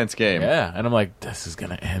fucking intense game. Yeah, and I'm like, this is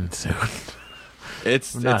gonna end soon.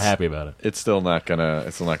 I'm not happy about it. It's still not gonna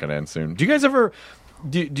end soon. Do you guys ever?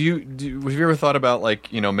 Have you ever thought about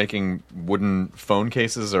like making wooden phone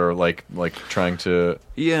cases or like trying to?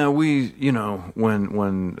 Yeah, we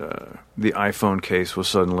when the iPhone case was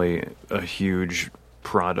suddenly a huge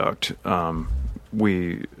product,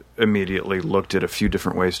 we immediately looked at a few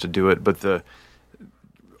different ways to do it, but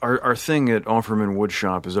Our thing at Offerman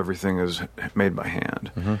Woodshop is everything is made by hand.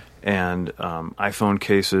 Mm-hmm. And iPhone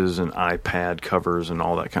cases and iPad covers and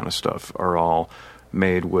all that kind of stuff are all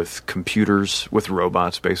made with computers, with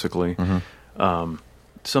robots, basically. Mm-hmm.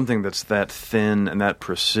 Something that's that thin and that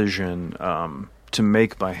precision to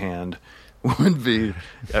make by hand would be,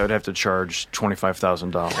 I would have to charge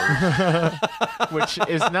 $25,000, which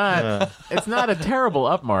is not. It's not a terrible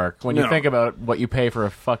upmark when you think about what you pay for a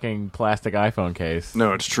fucking plastic iPhone case.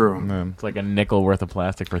 No, it's true. It's like a nickel worth of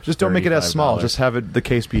plastic for just don't make it as small. $35. Just have the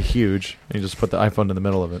case be huge, and you just put the iPhone in the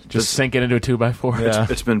middle of it. Just sink it into a 2x4. Yeah.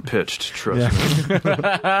 It's been pitched. Trust me.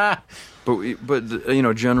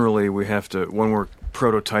 But generally we have to, when we're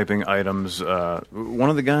prototyping items. One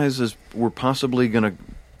of the guys we're possibly going to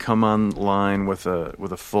come online with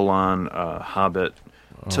a full-on Hobbit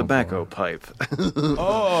tobacco pipe.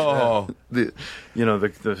 The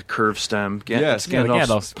curved stem.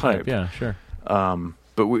 Gandalf's pipe. Yeah, sure.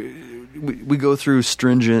 But we go through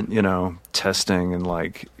stringent, testing and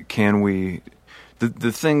like, can we?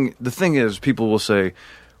 The thing is, people will say,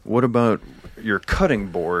 what about your cutting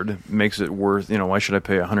board? Makes it worth, why should I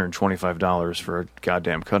pay $125 for a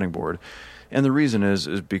goddamn cutting board? And the reason is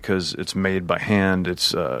because it's made by hand.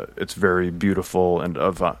 It's very beautiful and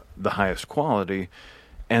of the highest quality.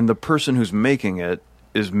 And the person who's making it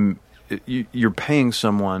you're paying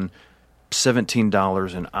someone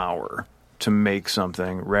 $17 an hour to make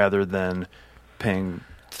something rather than paying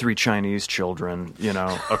 3 Chinese children,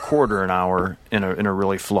 a quarter an hour in a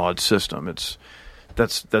really flawed system.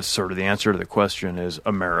 That's sort of the answer to the question. Is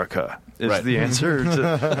America is the answer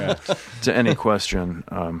to any question.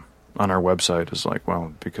 On our website is like,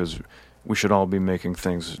 well, because we should all be making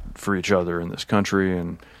things for each other in this country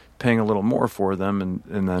and paying a little more for them,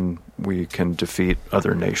 and then we can defeat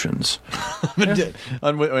other nations.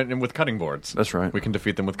 And with cutting boards. That's right. We can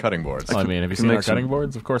defeat them with cutting boards. Well, have you seen our cutting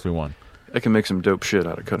boards? Of course we won. I can make some dope shit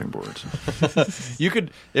out of cutting boards. You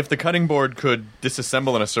could, if the cutting board could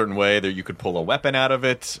disassemble in a certain way, that you could pull a weapon out of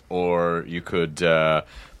it, or you could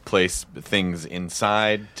place things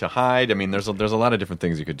inside to hide. I mean, there's a lot of different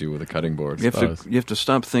things you could do with a cutting board. You have to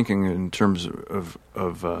stop thinking in terms of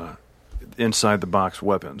inside the box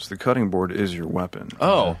weapons. The cutting board is your weapon.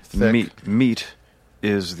 Oh, meat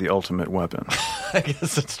is the ultimate weapon. I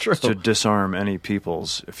guess that's true. To disarm any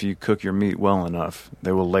peoples. If you cook your meat well enough,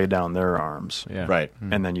 they will lay down their arms. Yeah. Right.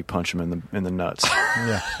 And then you punch them in the nuts.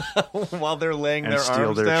 Yeah. While they're laying and their steal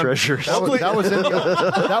arms their down. treasures. That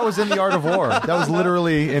was in the Art of War. That was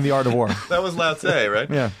literally in the Art of War. That was Lao Tse, right?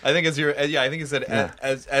 Yeah. I think I think he said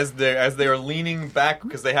as they are leaning back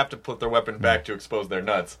because they have to put their weapon back to expose their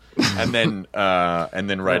nuts, and then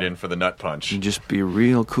right in for the nut punch. You just be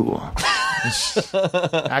real cool.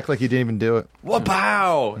 Act like you didn't even do it.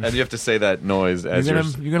 Wow! And you have to say that noise as you're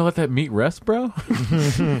gonna let that meat rest, bro?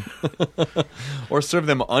 Or serve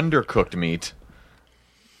them undercooked meat.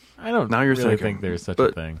 I don't. Now you're really thinking, think there's such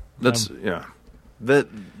a thing. That's That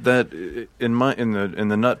in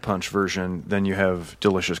the nut punch version, then you have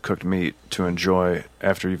delicious cooked meat to enjoy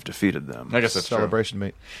after you've defeated them. I guess that's celebration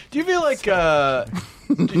meat. Do you feel like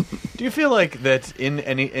do you feel like that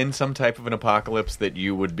in some type of an apocalypse that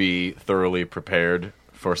you would be thoroughly prepared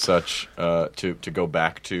for such to go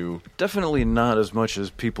back to? Definitely not as much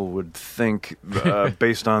as people would think,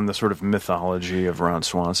 based on the sort of mythology of Ron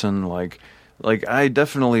Swanson. Like I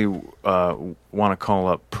definitely want to call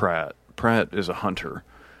up Pratt. Pratt is a hunter,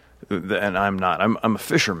 and I'm not. I'm a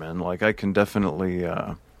fisherman. Like I can definitely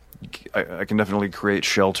create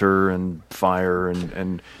shelter and fire,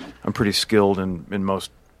 and I'm pretty skilled in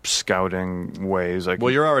most scouting ways.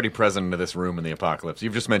 Well, you're already present into this room in the apocalypse.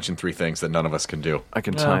 You've just mentioned 3 things that none of us can do. I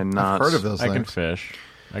can tie knots. I've heard of those I things. can fish.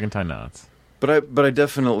 I can tie knots. But I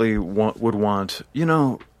definitely would want.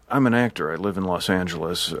 I'm an actor. I live in Los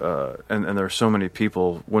Angeles, and there are so many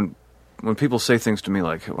people. When people say things to me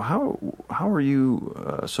like, "How are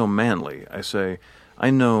you so manly?" I say, I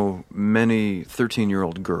know many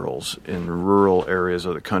 13-year-old girls in rural areas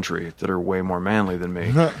of the country that are way more manly than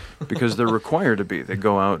me because they're required to be. They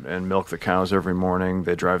go out and milk the cows every morning.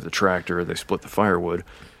 They drive the tractor. They split the firewood.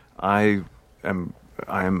 I am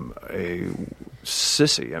a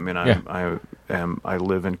sissy. I mean, I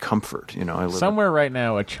live in comfort. I live Somewhere right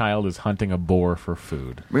now, a child is hunting a boar for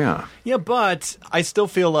food. Yeah. Yeah, but I still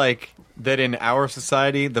feel like that in our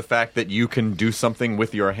society, the fact that you can do something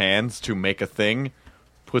with your hands to make a thing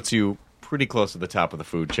puts you pretty close to the top of the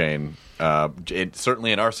food chain,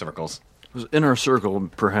 certainly in our circles. In our circle,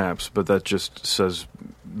 perhaps, but that just says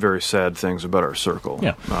very sad things about our circle.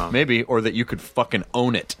 Yeah. Maybe, or that you could fucking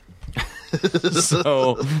own it.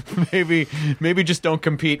 So maybe just don't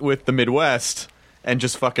compete with the Midwest and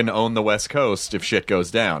just fucking own the West Coast if shit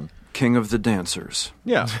goes down. King of the dancers.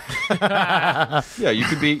 Yeah. Yeah, you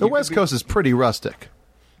could be... The West Coast is pretty rustic.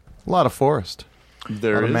 A lot of forest.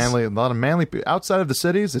 There is. A lot of manly. Outside of the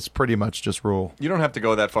cities, it's pretty much just rural. You don't have to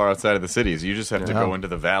go that far outside of the cities. You just have to go into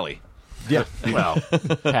the valley. Yeah. Well,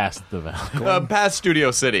 past the valley. Past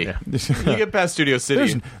Studio City. Yeah. You get past Studio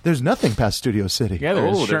City. There's nothing past Studio City. Yeah,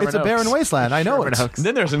 there's it's a barren wasteland. I know it. And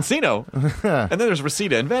then there's Encino. And then there's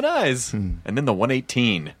Reseda and Van Nuys. And then the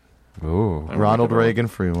 118. Ooh. Ronald Reagan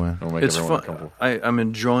Freeway. It's fun. I'm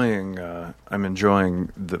enjoying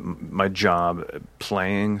my job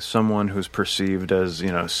playing someone who's perceived as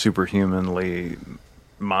superhumanly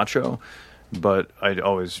macho, but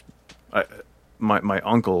my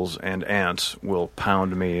uncles and aunts will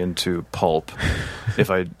pound me into pulp if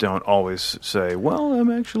I don't always say, well, I'm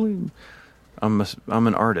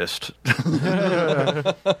an artist.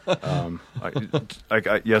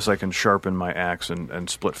 Yes, I can sharpen my axe and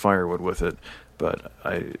split firewood with it, but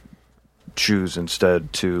I choose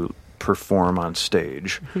instead to perform on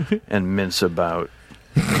stage and mince about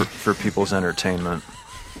for people's entertainment.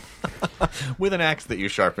 With an axe that you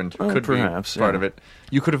sharpened could perhaps, be part of it.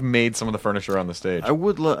 You could have made some of the furniture on the stage. I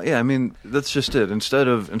would I mean, that's just it. Instead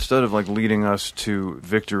of like leading us to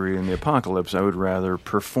victory in the apocalypse, I would rather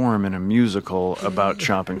perform in a musical about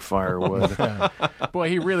chopping firewood. Boy,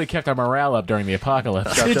 he really kept our morale up during the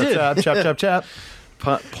apocalypse. Chop.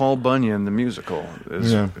 Paul Bunyan, the musical,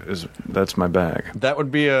 is that's my bag. That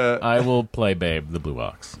would be I will play Babe, the Blue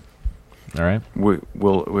Ox. All right.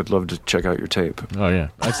 We'd love to check out your tape. Oh yeah,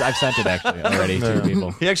 I've sent it actually already to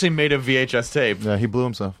people. He actually made a VHS tape. Yeah, he blew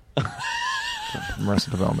himself.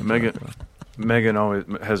 Arrested Development. Megan always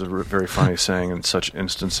has a very funny saying in such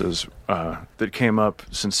instances that came up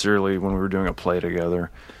sincerely when we were doing a play together,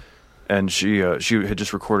 and she had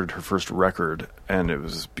just recorded her first record, and it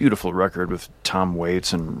was this beautiful record with Tom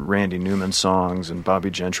Waits and Randy Newman songs and Bobby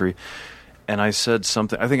Gentry. And I said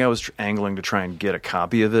something. I think I was angling to try and get a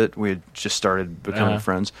copy of it. We had just started becoming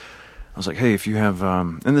friends. I was like, "Hey, if you have,"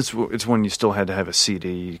 and it's when you still had to have a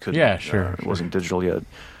CD. You couldn't. Yeah, sure. It wasn't digital yet.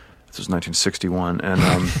 This was 1961, and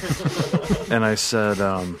and I said,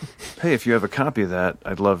 "Hey, if you have a copy of that,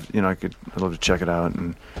 I'd love to check it out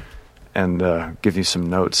and give you some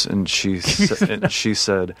notes." And she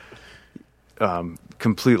said,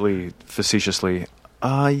 completely facetiously,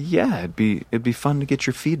 yeah, it'd be fun to get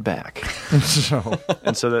your feedback.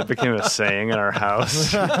 And so that became a saying in our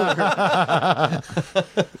house.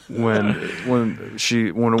 when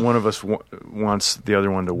one of us wants the other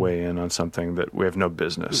one to weigh in on something that we have no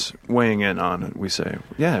business weighing in on, we say,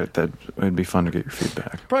 yeah, it'd be fun to get your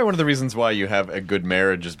feedback. Probably one of the reasons why you have a good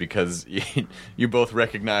marriage is because you both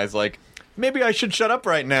recognize, like, maybe I should shut up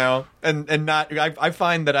right now and not. I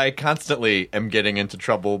find that I constantly am getting into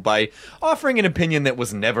trouble by offering an opinion that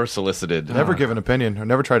was never solicited. Never give an opinion or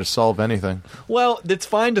never try to solve anything. Well, it's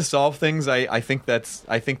fine to solve things. I think that's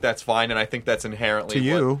fine, and I think that's inherently to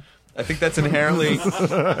you. I think that's inherently.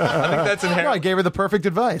 I gave her the perfect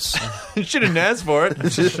advice. She didn't ask for it.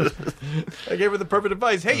 I gave her the perfect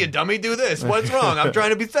advice. Hey, you dummy, do this. What's wrong? I'm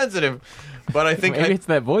trying to be sensitive. But I think maybe it's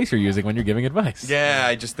that voice you're using when you're giving advice. Yeah,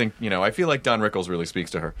 I just think I feel like Don Rickles really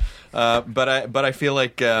speaks to her. But I feel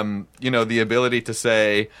like the ability to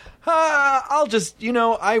say, I'll just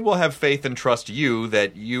I will have faith and trust you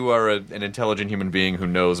that you are an intelligent human being who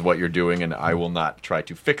knows what you're doing, and I will not try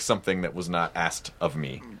to fix something that was not asked of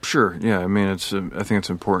me. Sure. Yeah. I mean, I think it's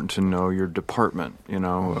important to know your department.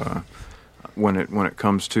 When it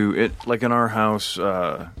comes to it, like in our house,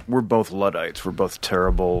 we're both Luddites. We're both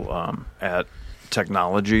terrible at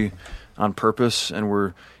technology on purpose, and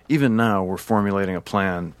we're formulating a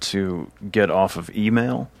plan to get off of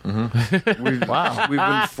email. Mm-hmm. We've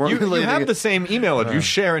been formulating. You have the same email address. You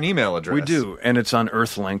share an email address. We do, and it's on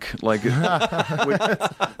Earthlink,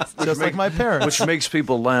 Just like my parents. which makes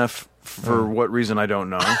people laugh for what reason I don't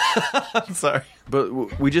know. I'm sorry.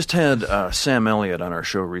 But we just had Sam Elliott on our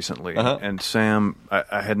show recently, and Sam,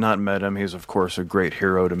 I had not met him. He's, of course, a great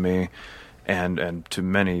hero to me and to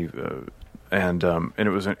many. And it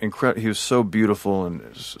was an incredible. He was so beautiful and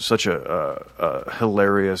such a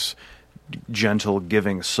hilarious, gentle,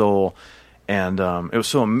 giving soul, and it was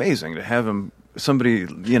so amazing to have him. Somebody,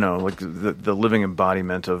 like the living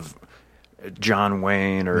embodiment of John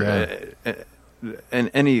Wayne or and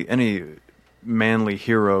any manly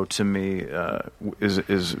hero to me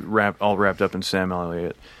is all wrapped up in Sam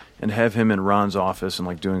Elliott. And have him in Ron's office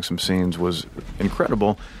and doing some scenes was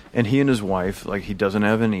incredible. And he and his wife, he doesn't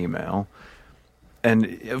have an email.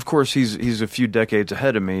 And of course, he's a few decades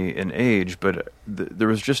ahead of me in age, but there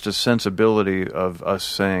was just a sensibility of us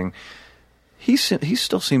saying he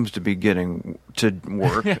still seems to be getting to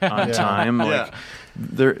work on time.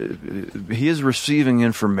 He is receiving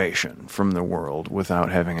information from the world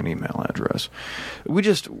without having an email address.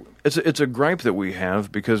 It's a gripe that we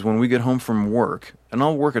have because when we get home from work, and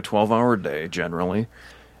I'll work a 12-hour day generally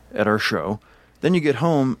at our show. Then you get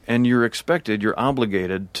home and you're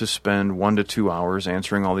obligated to spend 1 to 2 hours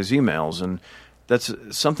answering all these emails. And that's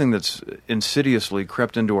something that's insidiously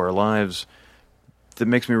crept into our lives that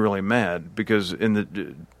makes me really mad because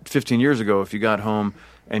 15 years ago, if you got home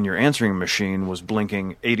and your answering machine was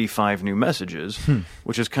blinking 85 new messages,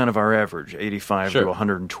 which is kind of our average, 85 to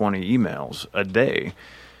 120 emails a day,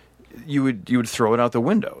 you would throw it out the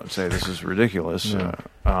window and say, this is ridiculous.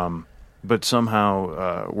 But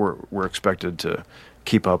somehow we're expected to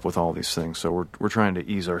keep up with all these things, so we're trying to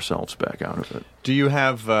ease ourselves back out of it. Do you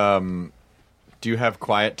have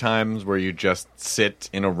quiet times where you just sit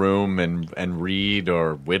in a room and read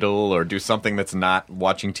or whittle or do something that's not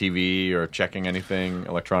watching TV or checking anything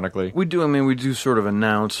electronically? We do. I mean, we do sort of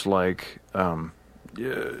announce at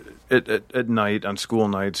night on school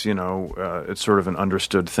nights. It's sort of an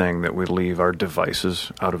understood thing that we leave our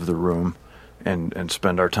devices out of the room. And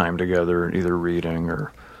spend our time together either reading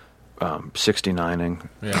or 69ing.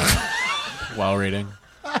 Yeah. While reading.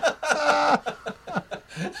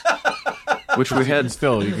 Which we had. You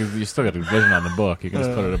still got a vision on the book. You can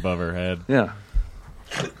just put it above her head. Yeah.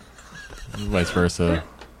 Vice versa.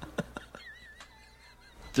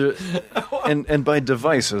 And by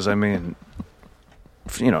devices, I mean,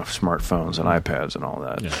 smartphones and iPads and all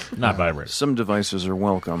that. Yeah. Not vibrators. Some devices are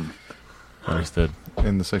welcome. Understood.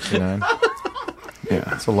 In the 69.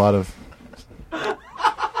 Yeah. It's a lot of...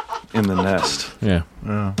 In the nest. Yeah.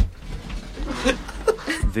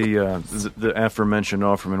 The aforementioned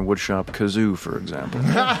Offerman Woodshop kazoo, for example.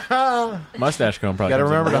 Mustache comb probably. Got to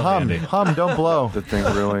remember to hum. Handy. Hum, don't blow. The thing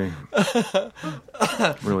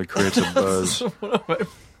really creates a buzz.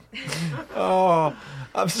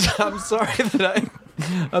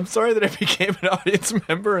 I'm sorry that I became an audience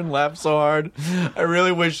member and laughed so hard. I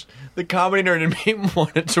really wish the comedy nerd in me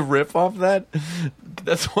wanted to riff off that.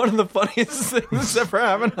 That's one of the funniest things that's ever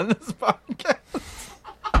happened on this podcast.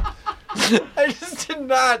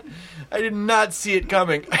 I did not see it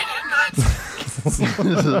coming.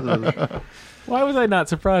 Why was I not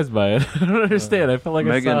surprised by it? I don't understand. I felt like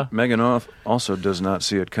Megan also does not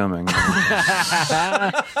see it coming.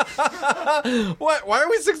 What? Why are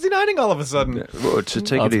we 69ing all of a sudden? Well, to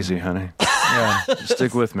take it easy, honey. Yeah.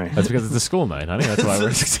 Stick with me. That's because it's a school night, honey. That's why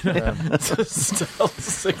we're 69. Still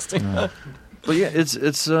 69. But yeah, it's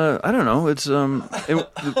I don't know. It's I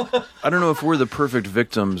don't know if we're the perfect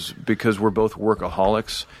victims because we're both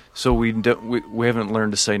workaholics. So we haven't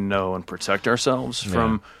learned to say no and protect ourselves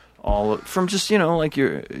from just like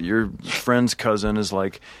your friend's cousin is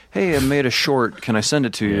like, hey, I made a short, can I send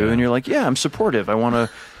it to you? And you're like, yeah, I'm supportive, I want to.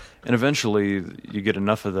 And eventually you get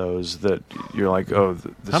enough of those that you're like, oh,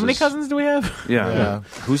 how many cousins do we have? Yeah.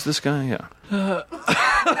 Who's this guy? Yeah.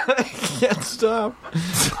 I can't stop.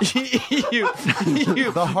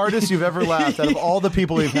 The hardest you've ever laughed out of all the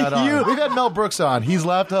people we've had on. We've had Mel Brooks on. He's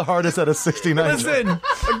laughed the hardest at a 69. Listen,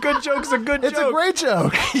 a good joke's a good joke. It's a great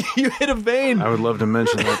joke. You hit a vein. I would love to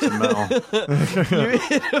mention that to Mel. You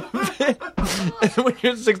hit a vein. And when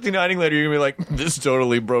you're 69ing later, you're going to be like, this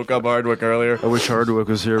totally broke up Hardwick earlier. I wish Hardwick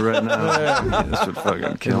was here right now. This would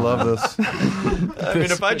fucking kill me. I love this. I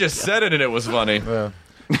mean, if I just said it and it was funny. Yeah.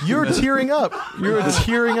 You're tearing up. You're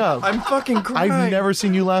tearing up. I'm fucking crying. I've never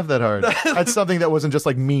seen you laugh that hard. That's something that wasn't just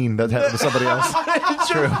like mean that happened to somebody else. It's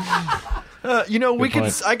true.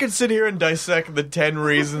 I could sit here and dissect the 10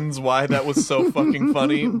 reasons why that was so fucking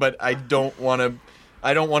funny, but I don't want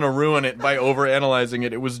to ruin it by overanalyzing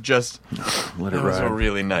it. It was just Let it was a ride.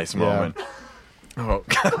 really nice moment. Oh,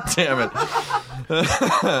 God damn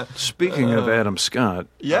it. Speaking of Adam Scott.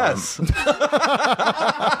 Yes.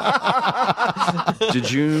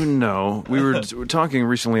 Did you know, we were talking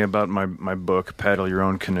recently about my book, Paddle Your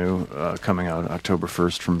Own Canoe, coming out October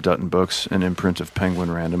 1st from Dutton Books, an imprint of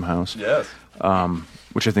Penguin Random House. Yes.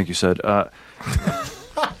 Which I think you said.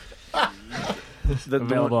 The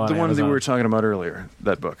one that we were talking about earlier,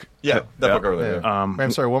 that book. Yeah, that book earlier.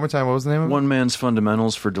 I'm sorry, one more time, what was the name of it? One Man's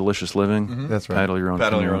Fundamentals for Delicious Living. Mm-hmm. That's right. Paddle Your Own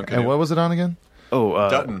Canoe. And what was it on again? Oh,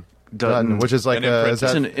 Dutton, which is like it's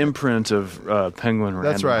an imprint of Penguin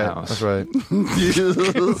Random House. That's right.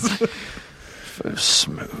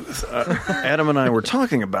 Smooth. Adam and I were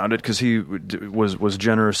talking about it because he was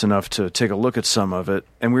generous enough to take a look at some of it,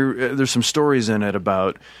 and there's some stories in it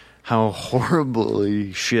about how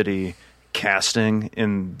horribly shitty casting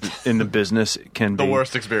in the business can be. The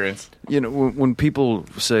worst experience. You know, when people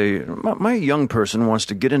say, my young person wants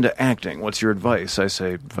to get into acting, what's your advice? I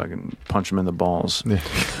say, fucking punch them in the balls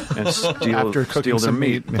and steal their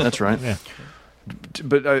meat. That's right. Yeah.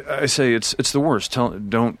 But I say it's the worst. Tell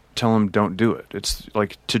them don't do it. It's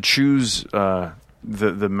like to choose the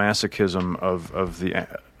masochism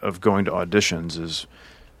of going to auditions is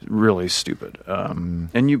really stupid.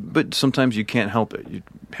 But sometimes you can't help it. You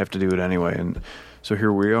have to do it anyway. And so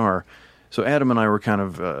here we are. So Adam and I were kind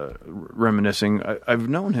of reminiscing. I've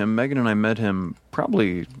known him. Megan and I met him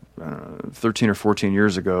probably 13 or 14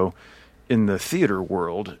 years ago in the theater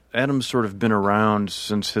world. Adam's sort of been around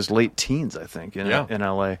since his late teens, I think, in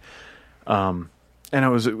L.A. And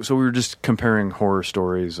we were just comparing horror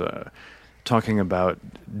stories, talking about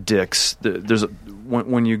dicks.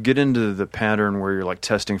 When you get into the pattern where you're like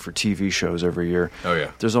testing for TV shows every year. Oh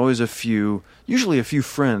yeah. There's always usually a few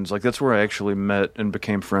friends. Like that's where I actually met and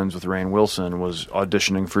became friends with Rainn Wilson. Was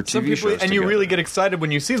auditioning for TV shows. And you really get excited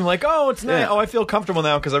when you see them. Like, oh, it's nice. Yeah. Oh, I feel comfortable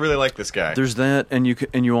now because I really like this guy. There's that, and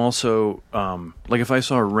you also like if I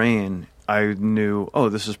saw Rainn, I knew, oh,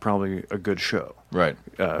 this is probably a good show, right?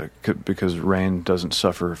 Because Rainn doesn't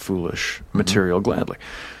suffer foolish material gladly.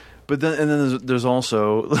 But then there's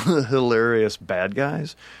also hilarious bad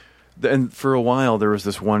guys. And for a while, there was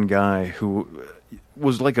this one guy who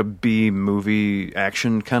was like a B movie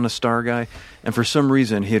action kind of star guy. And for some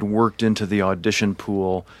reason, he had worked into the audition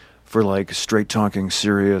pool for like straight-talking,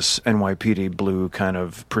 serious NYPD Blue kind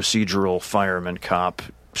of procedural fireman cop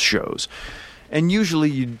shows. And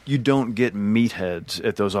usually you don't get meatheads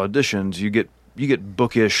at those auditions. You get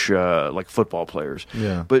bookish like football players.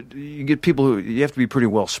 Yeah. But you get people who you have to be pretty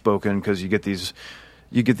well spoken because you get these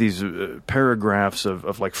paragraphs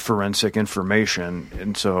of like forensic information,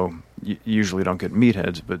 and so you usually don't get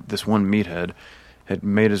meatheads. But this one meathead had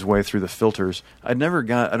made his way through the filters. I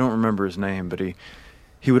don't remember his name, but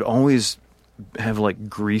he would always have like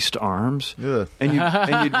greased arms. Yeah. And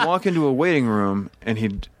you'd walk into a waiting room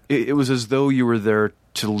and it was as though you were there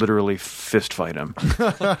to literally fist fight him.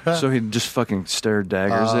 So he'd just fucking stare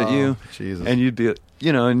daggers at you. Jesus. And you'd be,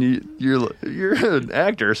 and you're an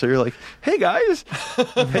actor, so you're like, hey guys,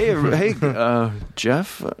 hey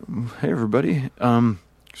Jeff, hey everybody,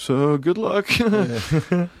 so good luck.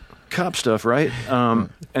 Cop stuff, right? And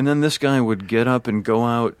then this guy would get up and go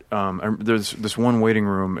out. There's this one waiting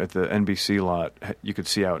room at the NBC lot. You could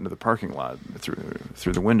see out into the parking lot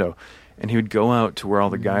through the window. And he would go out to where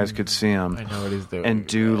all the guys could see him. I know what he's doing. And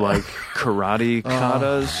do like karate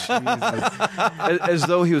katas, as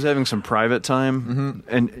though he was having some private time,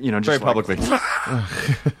 and just very publicly,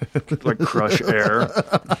 like crush air,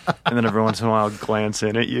 and then every once in a while glance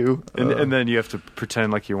in at you, and then you have to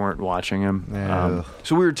pretend like you weren't watching him.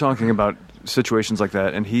 So we were talking about situations like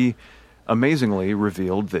that, and he amazingly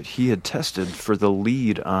revealed that he had tested for the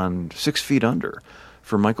lead on 6 Feet Under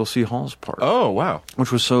for Michael C. Hall's part. Oh wow!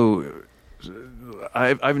 Which was so.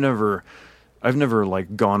 I've never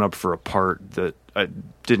like gone up for a part that I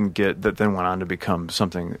didn't get that then went on to become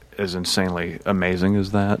something as insanely amazing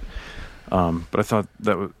as that. But I thought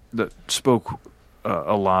that spoke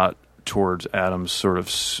a lot towards Adam's sort of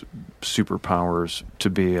superpowers to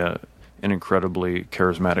be an incredibly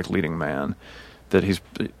charismatic leading man. That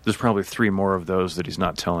there's probably 3 more of those that he's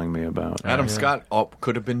not telling me about. Adam Scott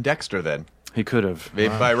could have been Dexter then. He could have.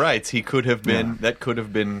 By rights, he could have been. Yeah. That could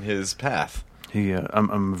have been his path.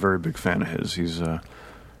 I'm a very big fan of his.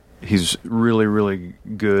 He's really, really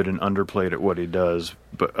good and underplayed at what he does,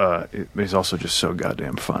 but he's also just so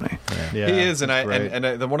goddamn funny. Yeah, he is, and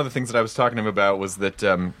one of the things that I was talking to him about was that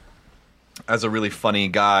as a really funny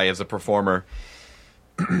guy, as a performer,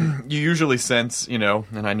 you usually sense,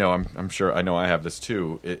 and I know I'm sure I know I have this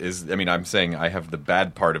too. I'm saying I have the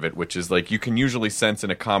bad part of it, which is like you can usually sense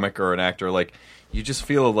in a comic or an actor, like you just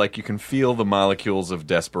feel like you can feel the molecules of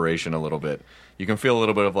desperation a little bit. You can feel a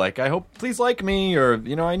little bit of like, I hope, please like me, or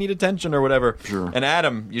I need attention or whatever. Sure. And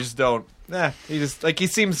Adam, you just don't. He just he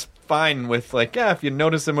seems fine with like, if you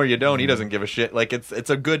notice him or you don't, he doesn't give a shit. Like it's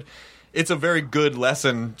a very good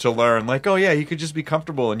lesson to learn. Like, oh yeah, you could just be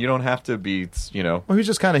comfortable and you don't have to be, Well,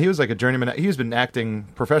 he was like a journeyman. He's been acting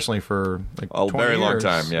professionally for like a 20 very long years.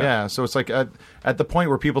 time. Yeah. So it's like at the point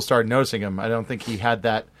where people started noticing him, I don't think he had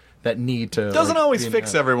that need to. Doesn't always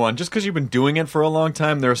fix everyone. Just because you've been doing it for a long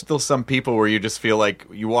time, there are still some people where you just feel like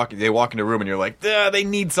they walk into a room and you're like, they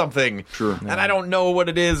need something. Sure. And I don't know what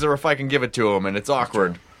it is or if I can give it to them, and it's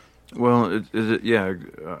awkward. Well,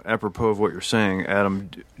 apropos of what you're saying,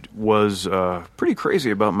 Adam was pretty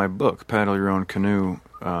crazy about my book, Paddle Your Own Canoe.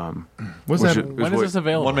 When is this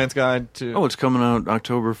available? One Man's Guide to... Oh, it's coming out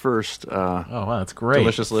October 1st. Oh, wow, that's great.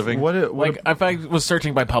 Delicious Living. If I was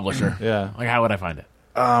searching by publisher, like how would I find it?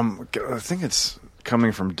 I think it's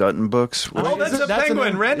coming from Dutton Books. Oh, that's a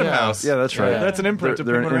Penguin Random House. Yeah, that's right. That's an imprint of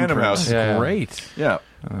Penguin Random House. That's great. Yeah.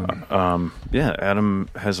 Adam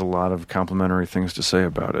has a lot of complimentary things to say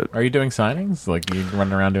about it. Are you doing signings? Like you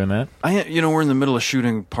running around doing that? We're in the middle of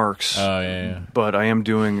shooting Parks. Oh yeah. But I am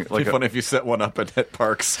doing It'd be fun if you set one up at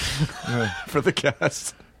Parks for the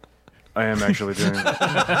cast. I am actually doing.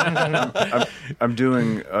 I'm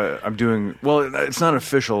doing. Well, it's not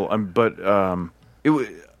official. I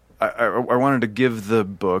wanted to give the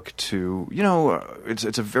book to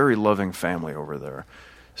it's a very loving family over there,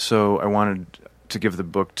 so I wanted to give the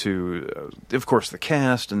book to, of course, the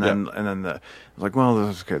cast, and then the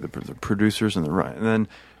producers and the and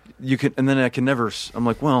then. I can never. I'm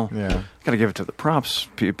like, well, I got to give it to the props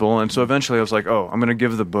people, and so eventually I was like, oh, I'm going to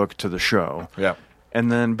give the book to the show. Yeah.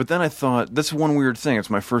 But then I thought, that's one weird thing. It's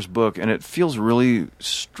my first book, and it feels really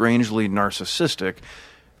strangely narcissistic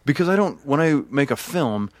because when I make a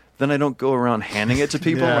film, then I don't go around handing it to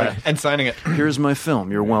people and signing it. Here's my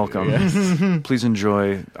film. You're welcome. Please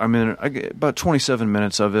enjoy. I'm in about 27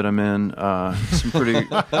 minutes of it. I'm in some pretty.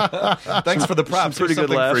 Thanks for the props. Pretty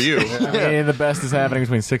good laughs for you. Yeah, the best is happening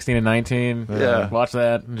between 16 and 19. Yeah. Watch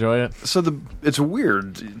that. Enjoy it. So it's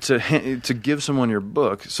weird to give someone your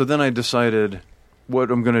book. So then I decided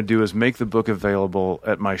what I'm going to do is make the book available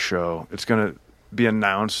at my show. It's going to be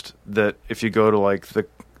announced that if you go to like the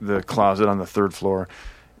closet on the third floor,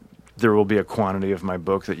 there will be a quantity of my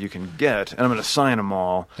book that you can get, and I'm going to sign them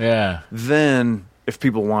all. Yeah. Then, if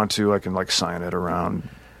people want to, I can like sign it around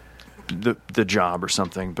the job or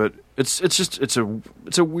something. But it's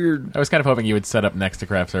a weird. I was kind of hoping you would set up next to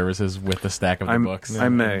Craft Services with the stack of the books. I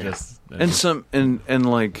may. And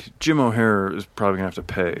like Jim O'Hare is probably going to have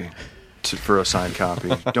to pay for a signed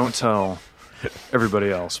copy. Don't tell everybody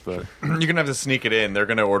else, but you're going to have to sneak it in. They're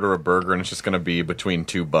going to order a burger, and it's just going to be between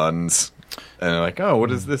two buns. And they're like, oh, what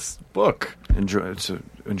is this book? Enjoy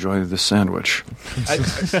this sandwich.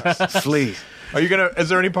 Flee. Are you gonna? Is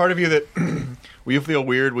there any part of you that will you feel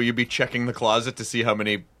weird? Will you be checking the closet to see how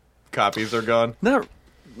many copies are gone? No,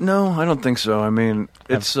 I don't think so. I mean,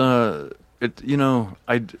 it's it's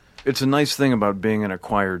a nice thing about being an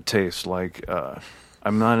acquired taste. Like,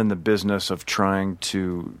 I'm not in the business of trying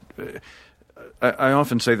to. I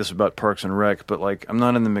often say this about Parks and Rec, but like I'm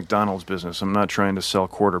not in the McDonald's business. I'm not trying to sell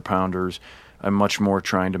quarter pounders. I'm much more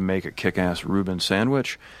trying to make a kick-ass Reuben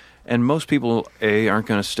sandwich. And most people, A, aren't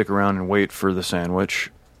going to stick around and wait for the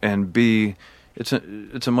sandwich, and B, it's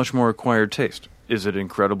a much more acquired taste. Is it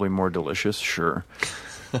incredibly more delicious? Sure.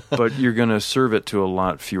 But you're going to serve it to a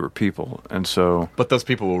lot fewer people, and so. But those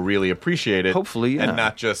people will really appreciate it. Hopefully, yeah. And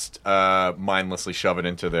not just mindlessly shove it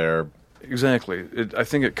into their. Exactly. I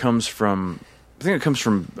think it comes from.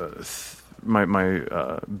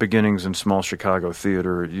 My beginnings in small Chicago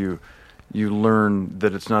theater. You learn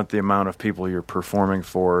that it's not the amount of people you're performing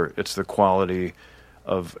for; it's the quality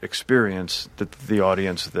of experience that the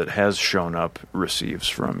audience that has shown up receives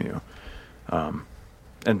from you.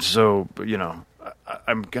 And so,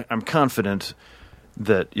 I'm confident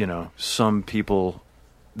that some people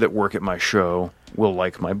that work at my show will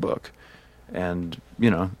like my book. And,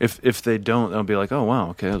 if they don't, they'll be like, oh, wow,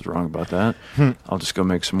 okay, I was wrong about that. I'll just go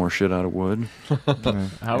make some more shit out of wood.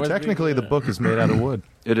 Technically, the book is made out of wood.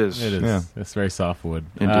 It is. It is. Yeah. It's very soft wood.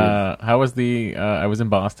 Indeed. How was I was in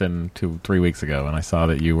Boston 3 weeks ago, and I saw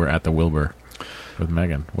that you were at the Wilbur with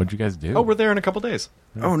Megan. What'd you guys do? Oh, we're there in a couple days.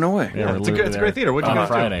 Oh, no way. Yeah, it's a great theater. What'd you guys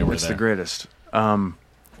Friday, do? It's the greatest.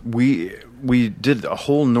 We did a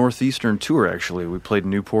whole northeastern tour, actually. We played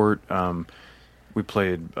Newport. We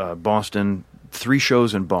played Boston, 3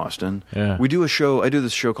 shows in Boston. Yeah. We do a show. I do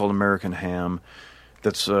this show called American Ham.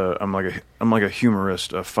 That's I'm like a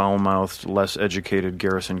humorist, a foul-mouthed, less educated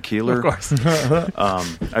Garrison Keillor. Of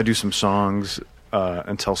course. I do some songs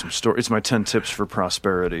and tell some stories. It's my 10 tips for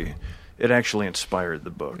prosperity. It actually inspired the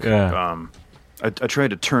book. Yeah. I tried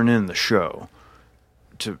to turn in the show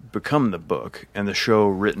to become the book, and the show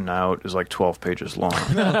written out is like 12 pages long.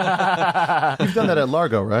 You've done that at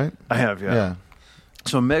Largo, right? I have, yeah.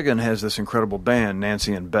 So Megan has this incredible band,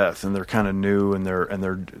 Nancy and Beth, and they're kind of new, and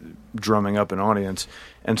they're drumming up an audience,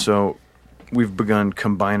 and so we've begun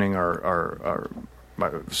combining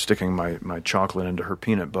sticking my chocolate into her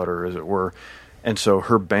peanut butter, as it were, and so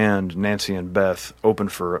her band, Nancy and Beth, open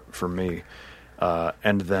for me,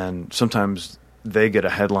 and then sometimes they get a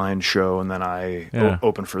headline show, and then I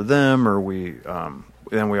open for them, or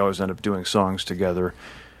then we always end up doing songs together.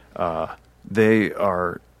 They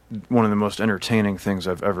are one of the most entertaining things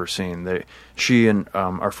I've ever seen. She and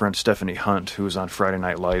our friend Stephanie Hunt, who was on Friday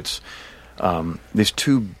Night Lights, these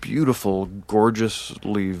 2 beautiful,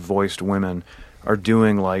 gorgeously voiced women are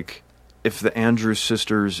doing like if the Andrews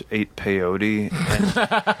sisters ate peyote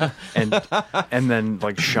and then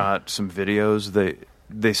like shot some videos.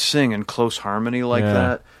 They sing in close harmony like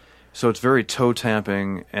that, so it's very toe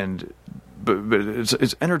tapping, but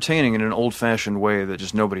it's entertaining in an old fashioned way that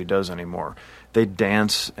just nobody does anymore. They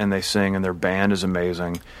dance and they sing, and their band is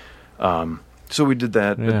amazing. So we did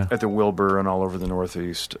that at the Wilbur and all over the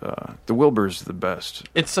Northeast. The Wilbur's the best.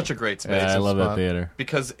 It's such a great space. Yeah, I love that theater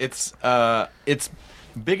because it's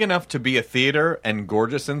big enough to be a theater and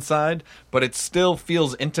gorgeous inside, but it still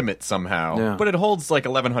feels intimate somehow. Yeah. But it holds like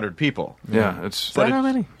 1,100 people. Yeah, Is that how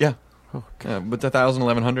many? Yeah. Oh, with 1,000,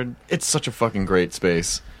 1,100, it's such a fucking great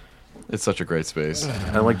space. It's such a great space.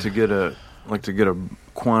 I like to get a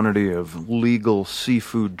quantity of legal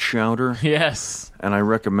seafood chowder. Yes. And I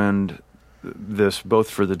recommend this both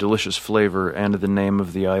for the delicious flavor and the name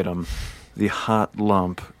of the item, the Hot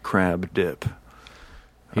Lump Crab Dip.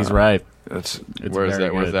 He's right. It's Where's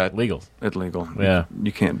that? Legal. It's legal. Yeah.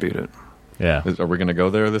 You can't beat it. Yeah. Are we going to go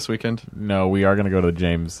there this weekend? No, we are going to go to the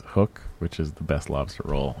James Hook, which is the best lobster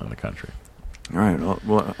roll in the country. All right.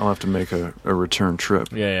 I'll have to make a return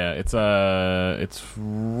trip. Yeah. It's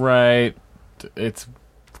right. It's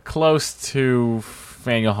close to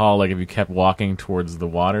Faneuil Hall. Like if you kept walking towards the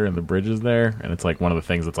water and the bridges there, and it's like one of the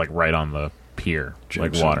things that's like right on the pier,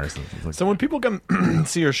 James like water. Hook. So when people come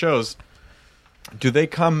see your shows, do they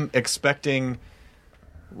come expecting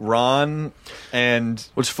Ron and...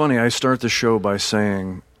 What's funny, I start the show by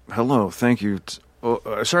saying, hello, thank you.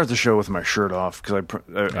 I start the show with my shirt off because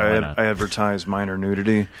I advertise minor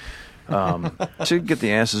nudity to get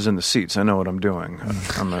the asses in the seats. I know what I'm doing.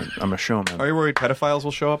 I'm a showman. Are you worried pedophiles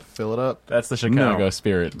will show up? Fill it up. That's the Chicago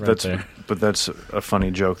spirit right there. But that's a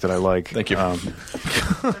funny joke that I like. Thank you.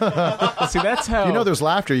 See, that's how... You know there's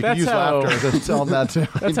laughter. You can use laughter to tell them that too.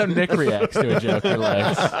 That's how Nick reacts to a joke he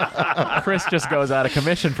likes. Chris just goes out of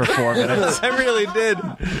commission for 4 minutes. I really did.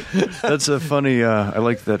 That's a funny... I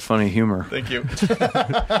like that funny humor. Thank you.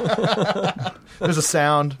 There's a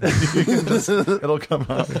sound. It'll come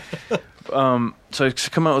out. So I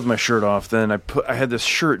come out with my shirt off. Then I had this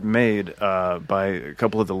shirt made by a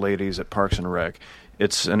couple of the ladies at Parks and Rec.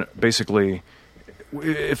 It's basically,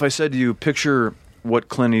 if I said to you, picture what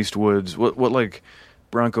Clint Eastwood's, what like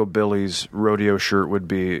Bronco Billy's rodeo shirt would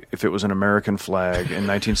be if it was an American flag in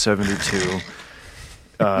 1972.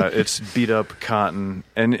 It's beat up cotton,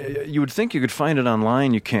 and you would think you could find it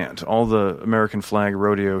online. You can't. All the American flag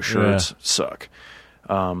rodeo shirts suck.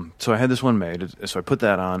 So I had this one made, so I put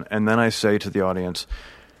that on, and then I say to the audience,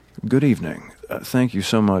 good evening. Thank you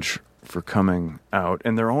so much for coming out.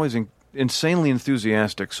 And they're always insanely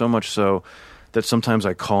enthusiastic, so much so that sometimes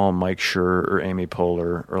I call Mike Schur or Amy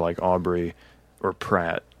Poehler or like Aubrey or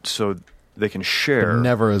Pratt so they can share. But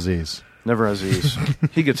never Aziz. Never Aziz.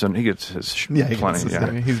 He gets his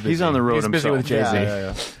plenty. He's on the road He's busy himself. with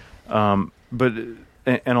Jay-Z. But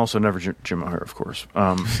and also never Jim O'Heir, of course.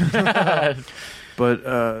 But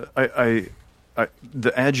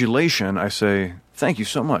the adulation, I say, thank you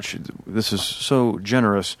so much. This is so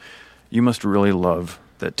generous. You must really love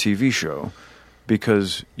that TV show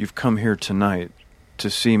because you've come here tonight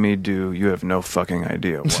to see me do. You have no fucking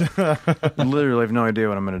idea what. Literally, I have no idea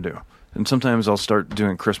what I'm going to do. And sometimes I'll start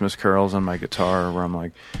doing Christmas carols on my guitar, where I'm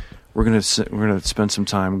like, "We're gonna spend some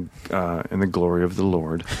time in the glory of the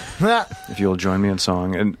Lord. If you'll join me in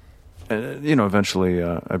song." And eventually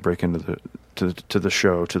I break into the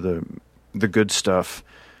show, to the good stuff.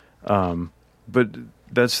 But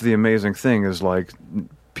that's the amazing thing is like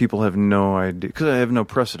people have no idea because I have no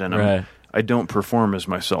precedent. Right. I don't perform as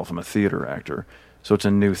myself. I'm a theater actor. So it's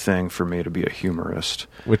a new thing for me to be a humorist.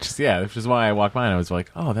 Which is why I walked by and I was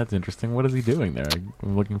like, oh, that's interesting. What is he doing there?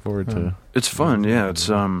 I'm looking forward to. It's fun, yeah. It's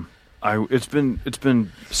it's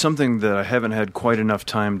been something that I haven't had quite enough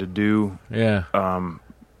time to do. Yeah.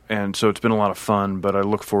 And so it's been a lot of fun, but I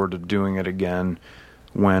look forward to doing it again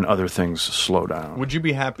when other things slow down. Would you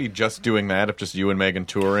be happy just doing that if just you and Megan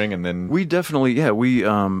touring and then... We definitely,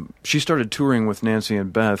 she started touring with Nancy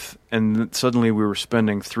and Beth, and suddenly we were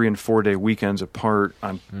spending 3 and 4 day weekends apart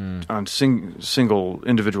on single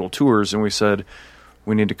individual tours, and we said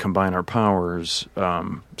we need to combine our powers.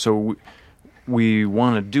 So we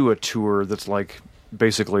want to do a tour that's like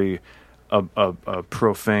basically a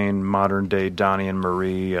profane modern day Donnie and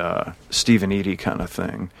Marie, Steve and Edie kind of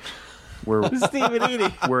thing. Where Steve and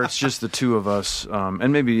Edie. Where it's just the two of us,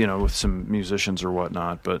 and maybe with some musicians or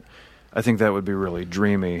whatnot. But I think that would be really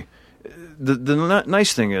dreamy. The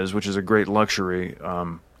nice thing is, which is a great luxury,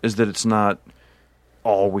 is that it's not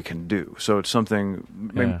all we can do. So it's something.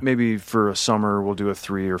 Maybe for a summer we'll do a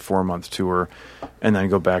 3 or 4 month tour, and then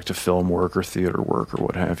go back to film work or theater work or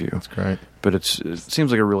what have you. That's great. But it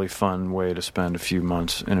seems like a really fun way to spend a few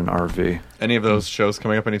months in an RV. Any of those shows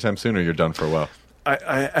coming up anytime soon, or you're done for a while?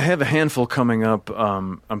 I have a handful coming up.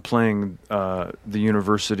 I'm playing the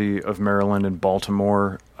University of Maryland in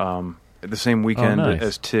Baltimore the same weekend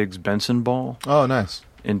as Tig's Benson Ball. Oh, nice.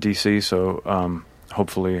 In D.C., so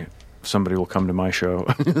hopefully somebody will come to my show.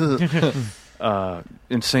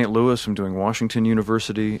 In St. Louis, I'm doing Washington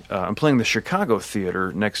University. I'm playing the Chicago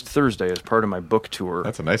Theater next Thursday as part of my book tour.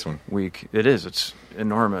 That's a nice one. Week. It is. It's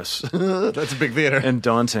enormous. That's a big theater. And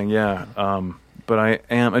daunting, yeah. But I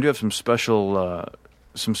do have some special. I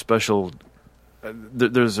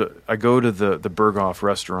go to the Berghoff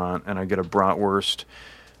restaurant and I get a bratwurst.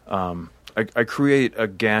 I create a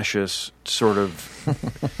gaseous sort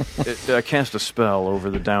of. I cast a spell over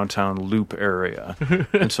the downtown Loop area,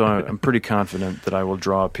 and so I'm pretty confident that I will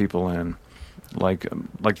draw people in, like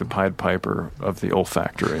the Pied Piper of the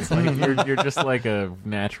olfactory. It's like you're just like a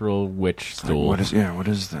natural witch stool. What is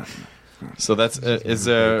that? So that's is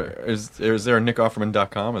there a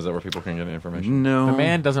nickofferman.com? Is that where people can get information? No. The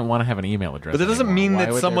man doesn't want to have an email address. But that doesn't mean Why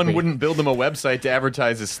that would someone there be? wouldn't build him a website to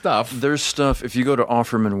advertise his stuff. There's stuff. If you go to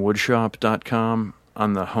offermanwoodshop.com,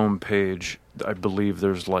 on the home page, I believe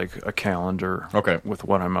there's like a calendar with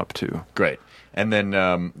what I'm up to. Great. And then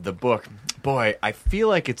the book, boy, I feel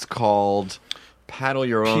like it's called Paddle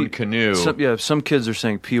Your Own Canoe. Some kids are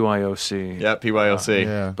saying PYOC. Yeah, PYOC.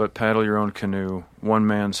 Yeah. But Paddle Your Own Canoe, One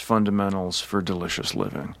Man's Fundamentals for Delicious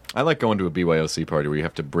Living. I like going to a BYOC party where you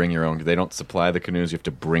have to bring your own. They don't supply the canoes. You have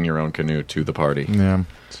to bring your own canoe to the party. Yeah.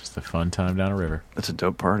 It's just a fun time down a river. It's a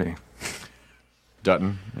dope party.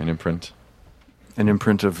 Dutton, an imprint. An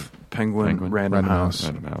imprint of Penguin Random House,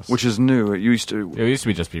 which is new. It used to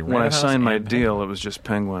be just be Random when I House signed my and deal, Penguin. it was just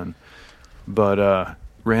Penguin. But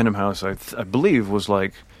Random House, I believe, was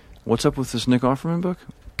like, "What's up with this Nick Offerman book?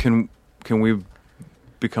 Can we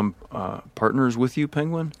become partners with you,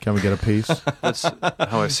 Penguin? Can we get a piece?" That's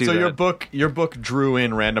how I see so that. your book drew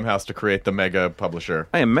in Random House to create the mega publisher.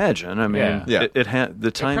 I imagine. I mean, it had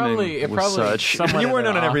the timing was such. You weren't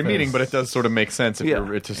on every meeting, but it does sort of make sense if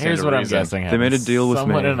you're to stand Here's a what reason. I'm guessing. They made a deal with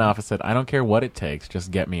Someone me. in an office said, "I don't care what it takes,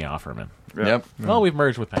 just get me Offerman." Yep. Well, we've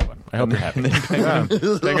merged with Penguin. I hope you're happy.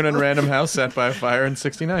 Penguin and Random House sat by a fire and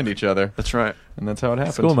 69'd each other. That's right. And that's how it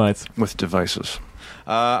happened. School nights. With devices.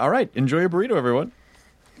 All right. Enjoy your burrito, everyone.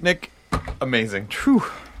 Nick, amazing. True.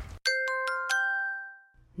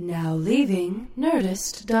 Now leaving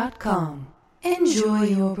Nerdist.com. Enjoy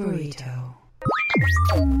your burrito.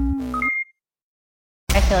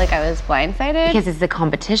 I feel like I was blindsided because it's the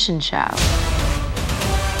competition show.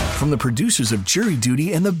 From the producers of Jury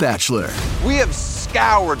Duty and The Bachelor. We have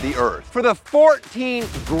scoured the earth for the 14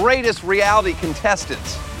 greatest reality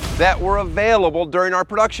contestants that were available during our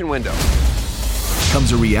production window.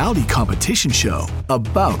 Comes a reality competition show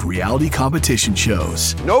about reality competition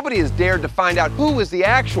shows. Nobody has dared to find out who is the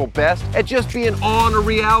actual best at just being on a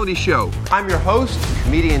reality show. I'm your host,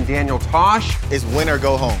 comedian Daniel Tosh. It's win or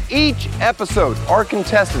go home. Each episode, our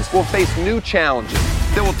contestants will face new challenges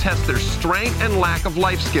that will test their strength and lack of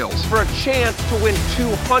life skills for a chance to win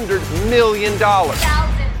 $200 million.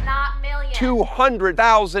 Thousands, not millions.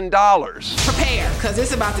 $200,000. Prepare, because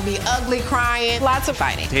it's about to be ugly, crying, lots of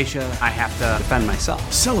fighting. Tasha, I have to defend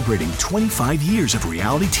myself. Celebrating 25 years of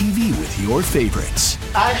reality TV with your favorites.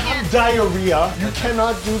 I have diarrhea. You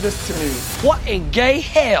cannot do this to me. What in gay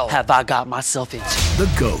hell have I got myself into?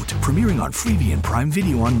 The GOAT, premiering on Freevee and Prime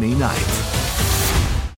Video on May 9th.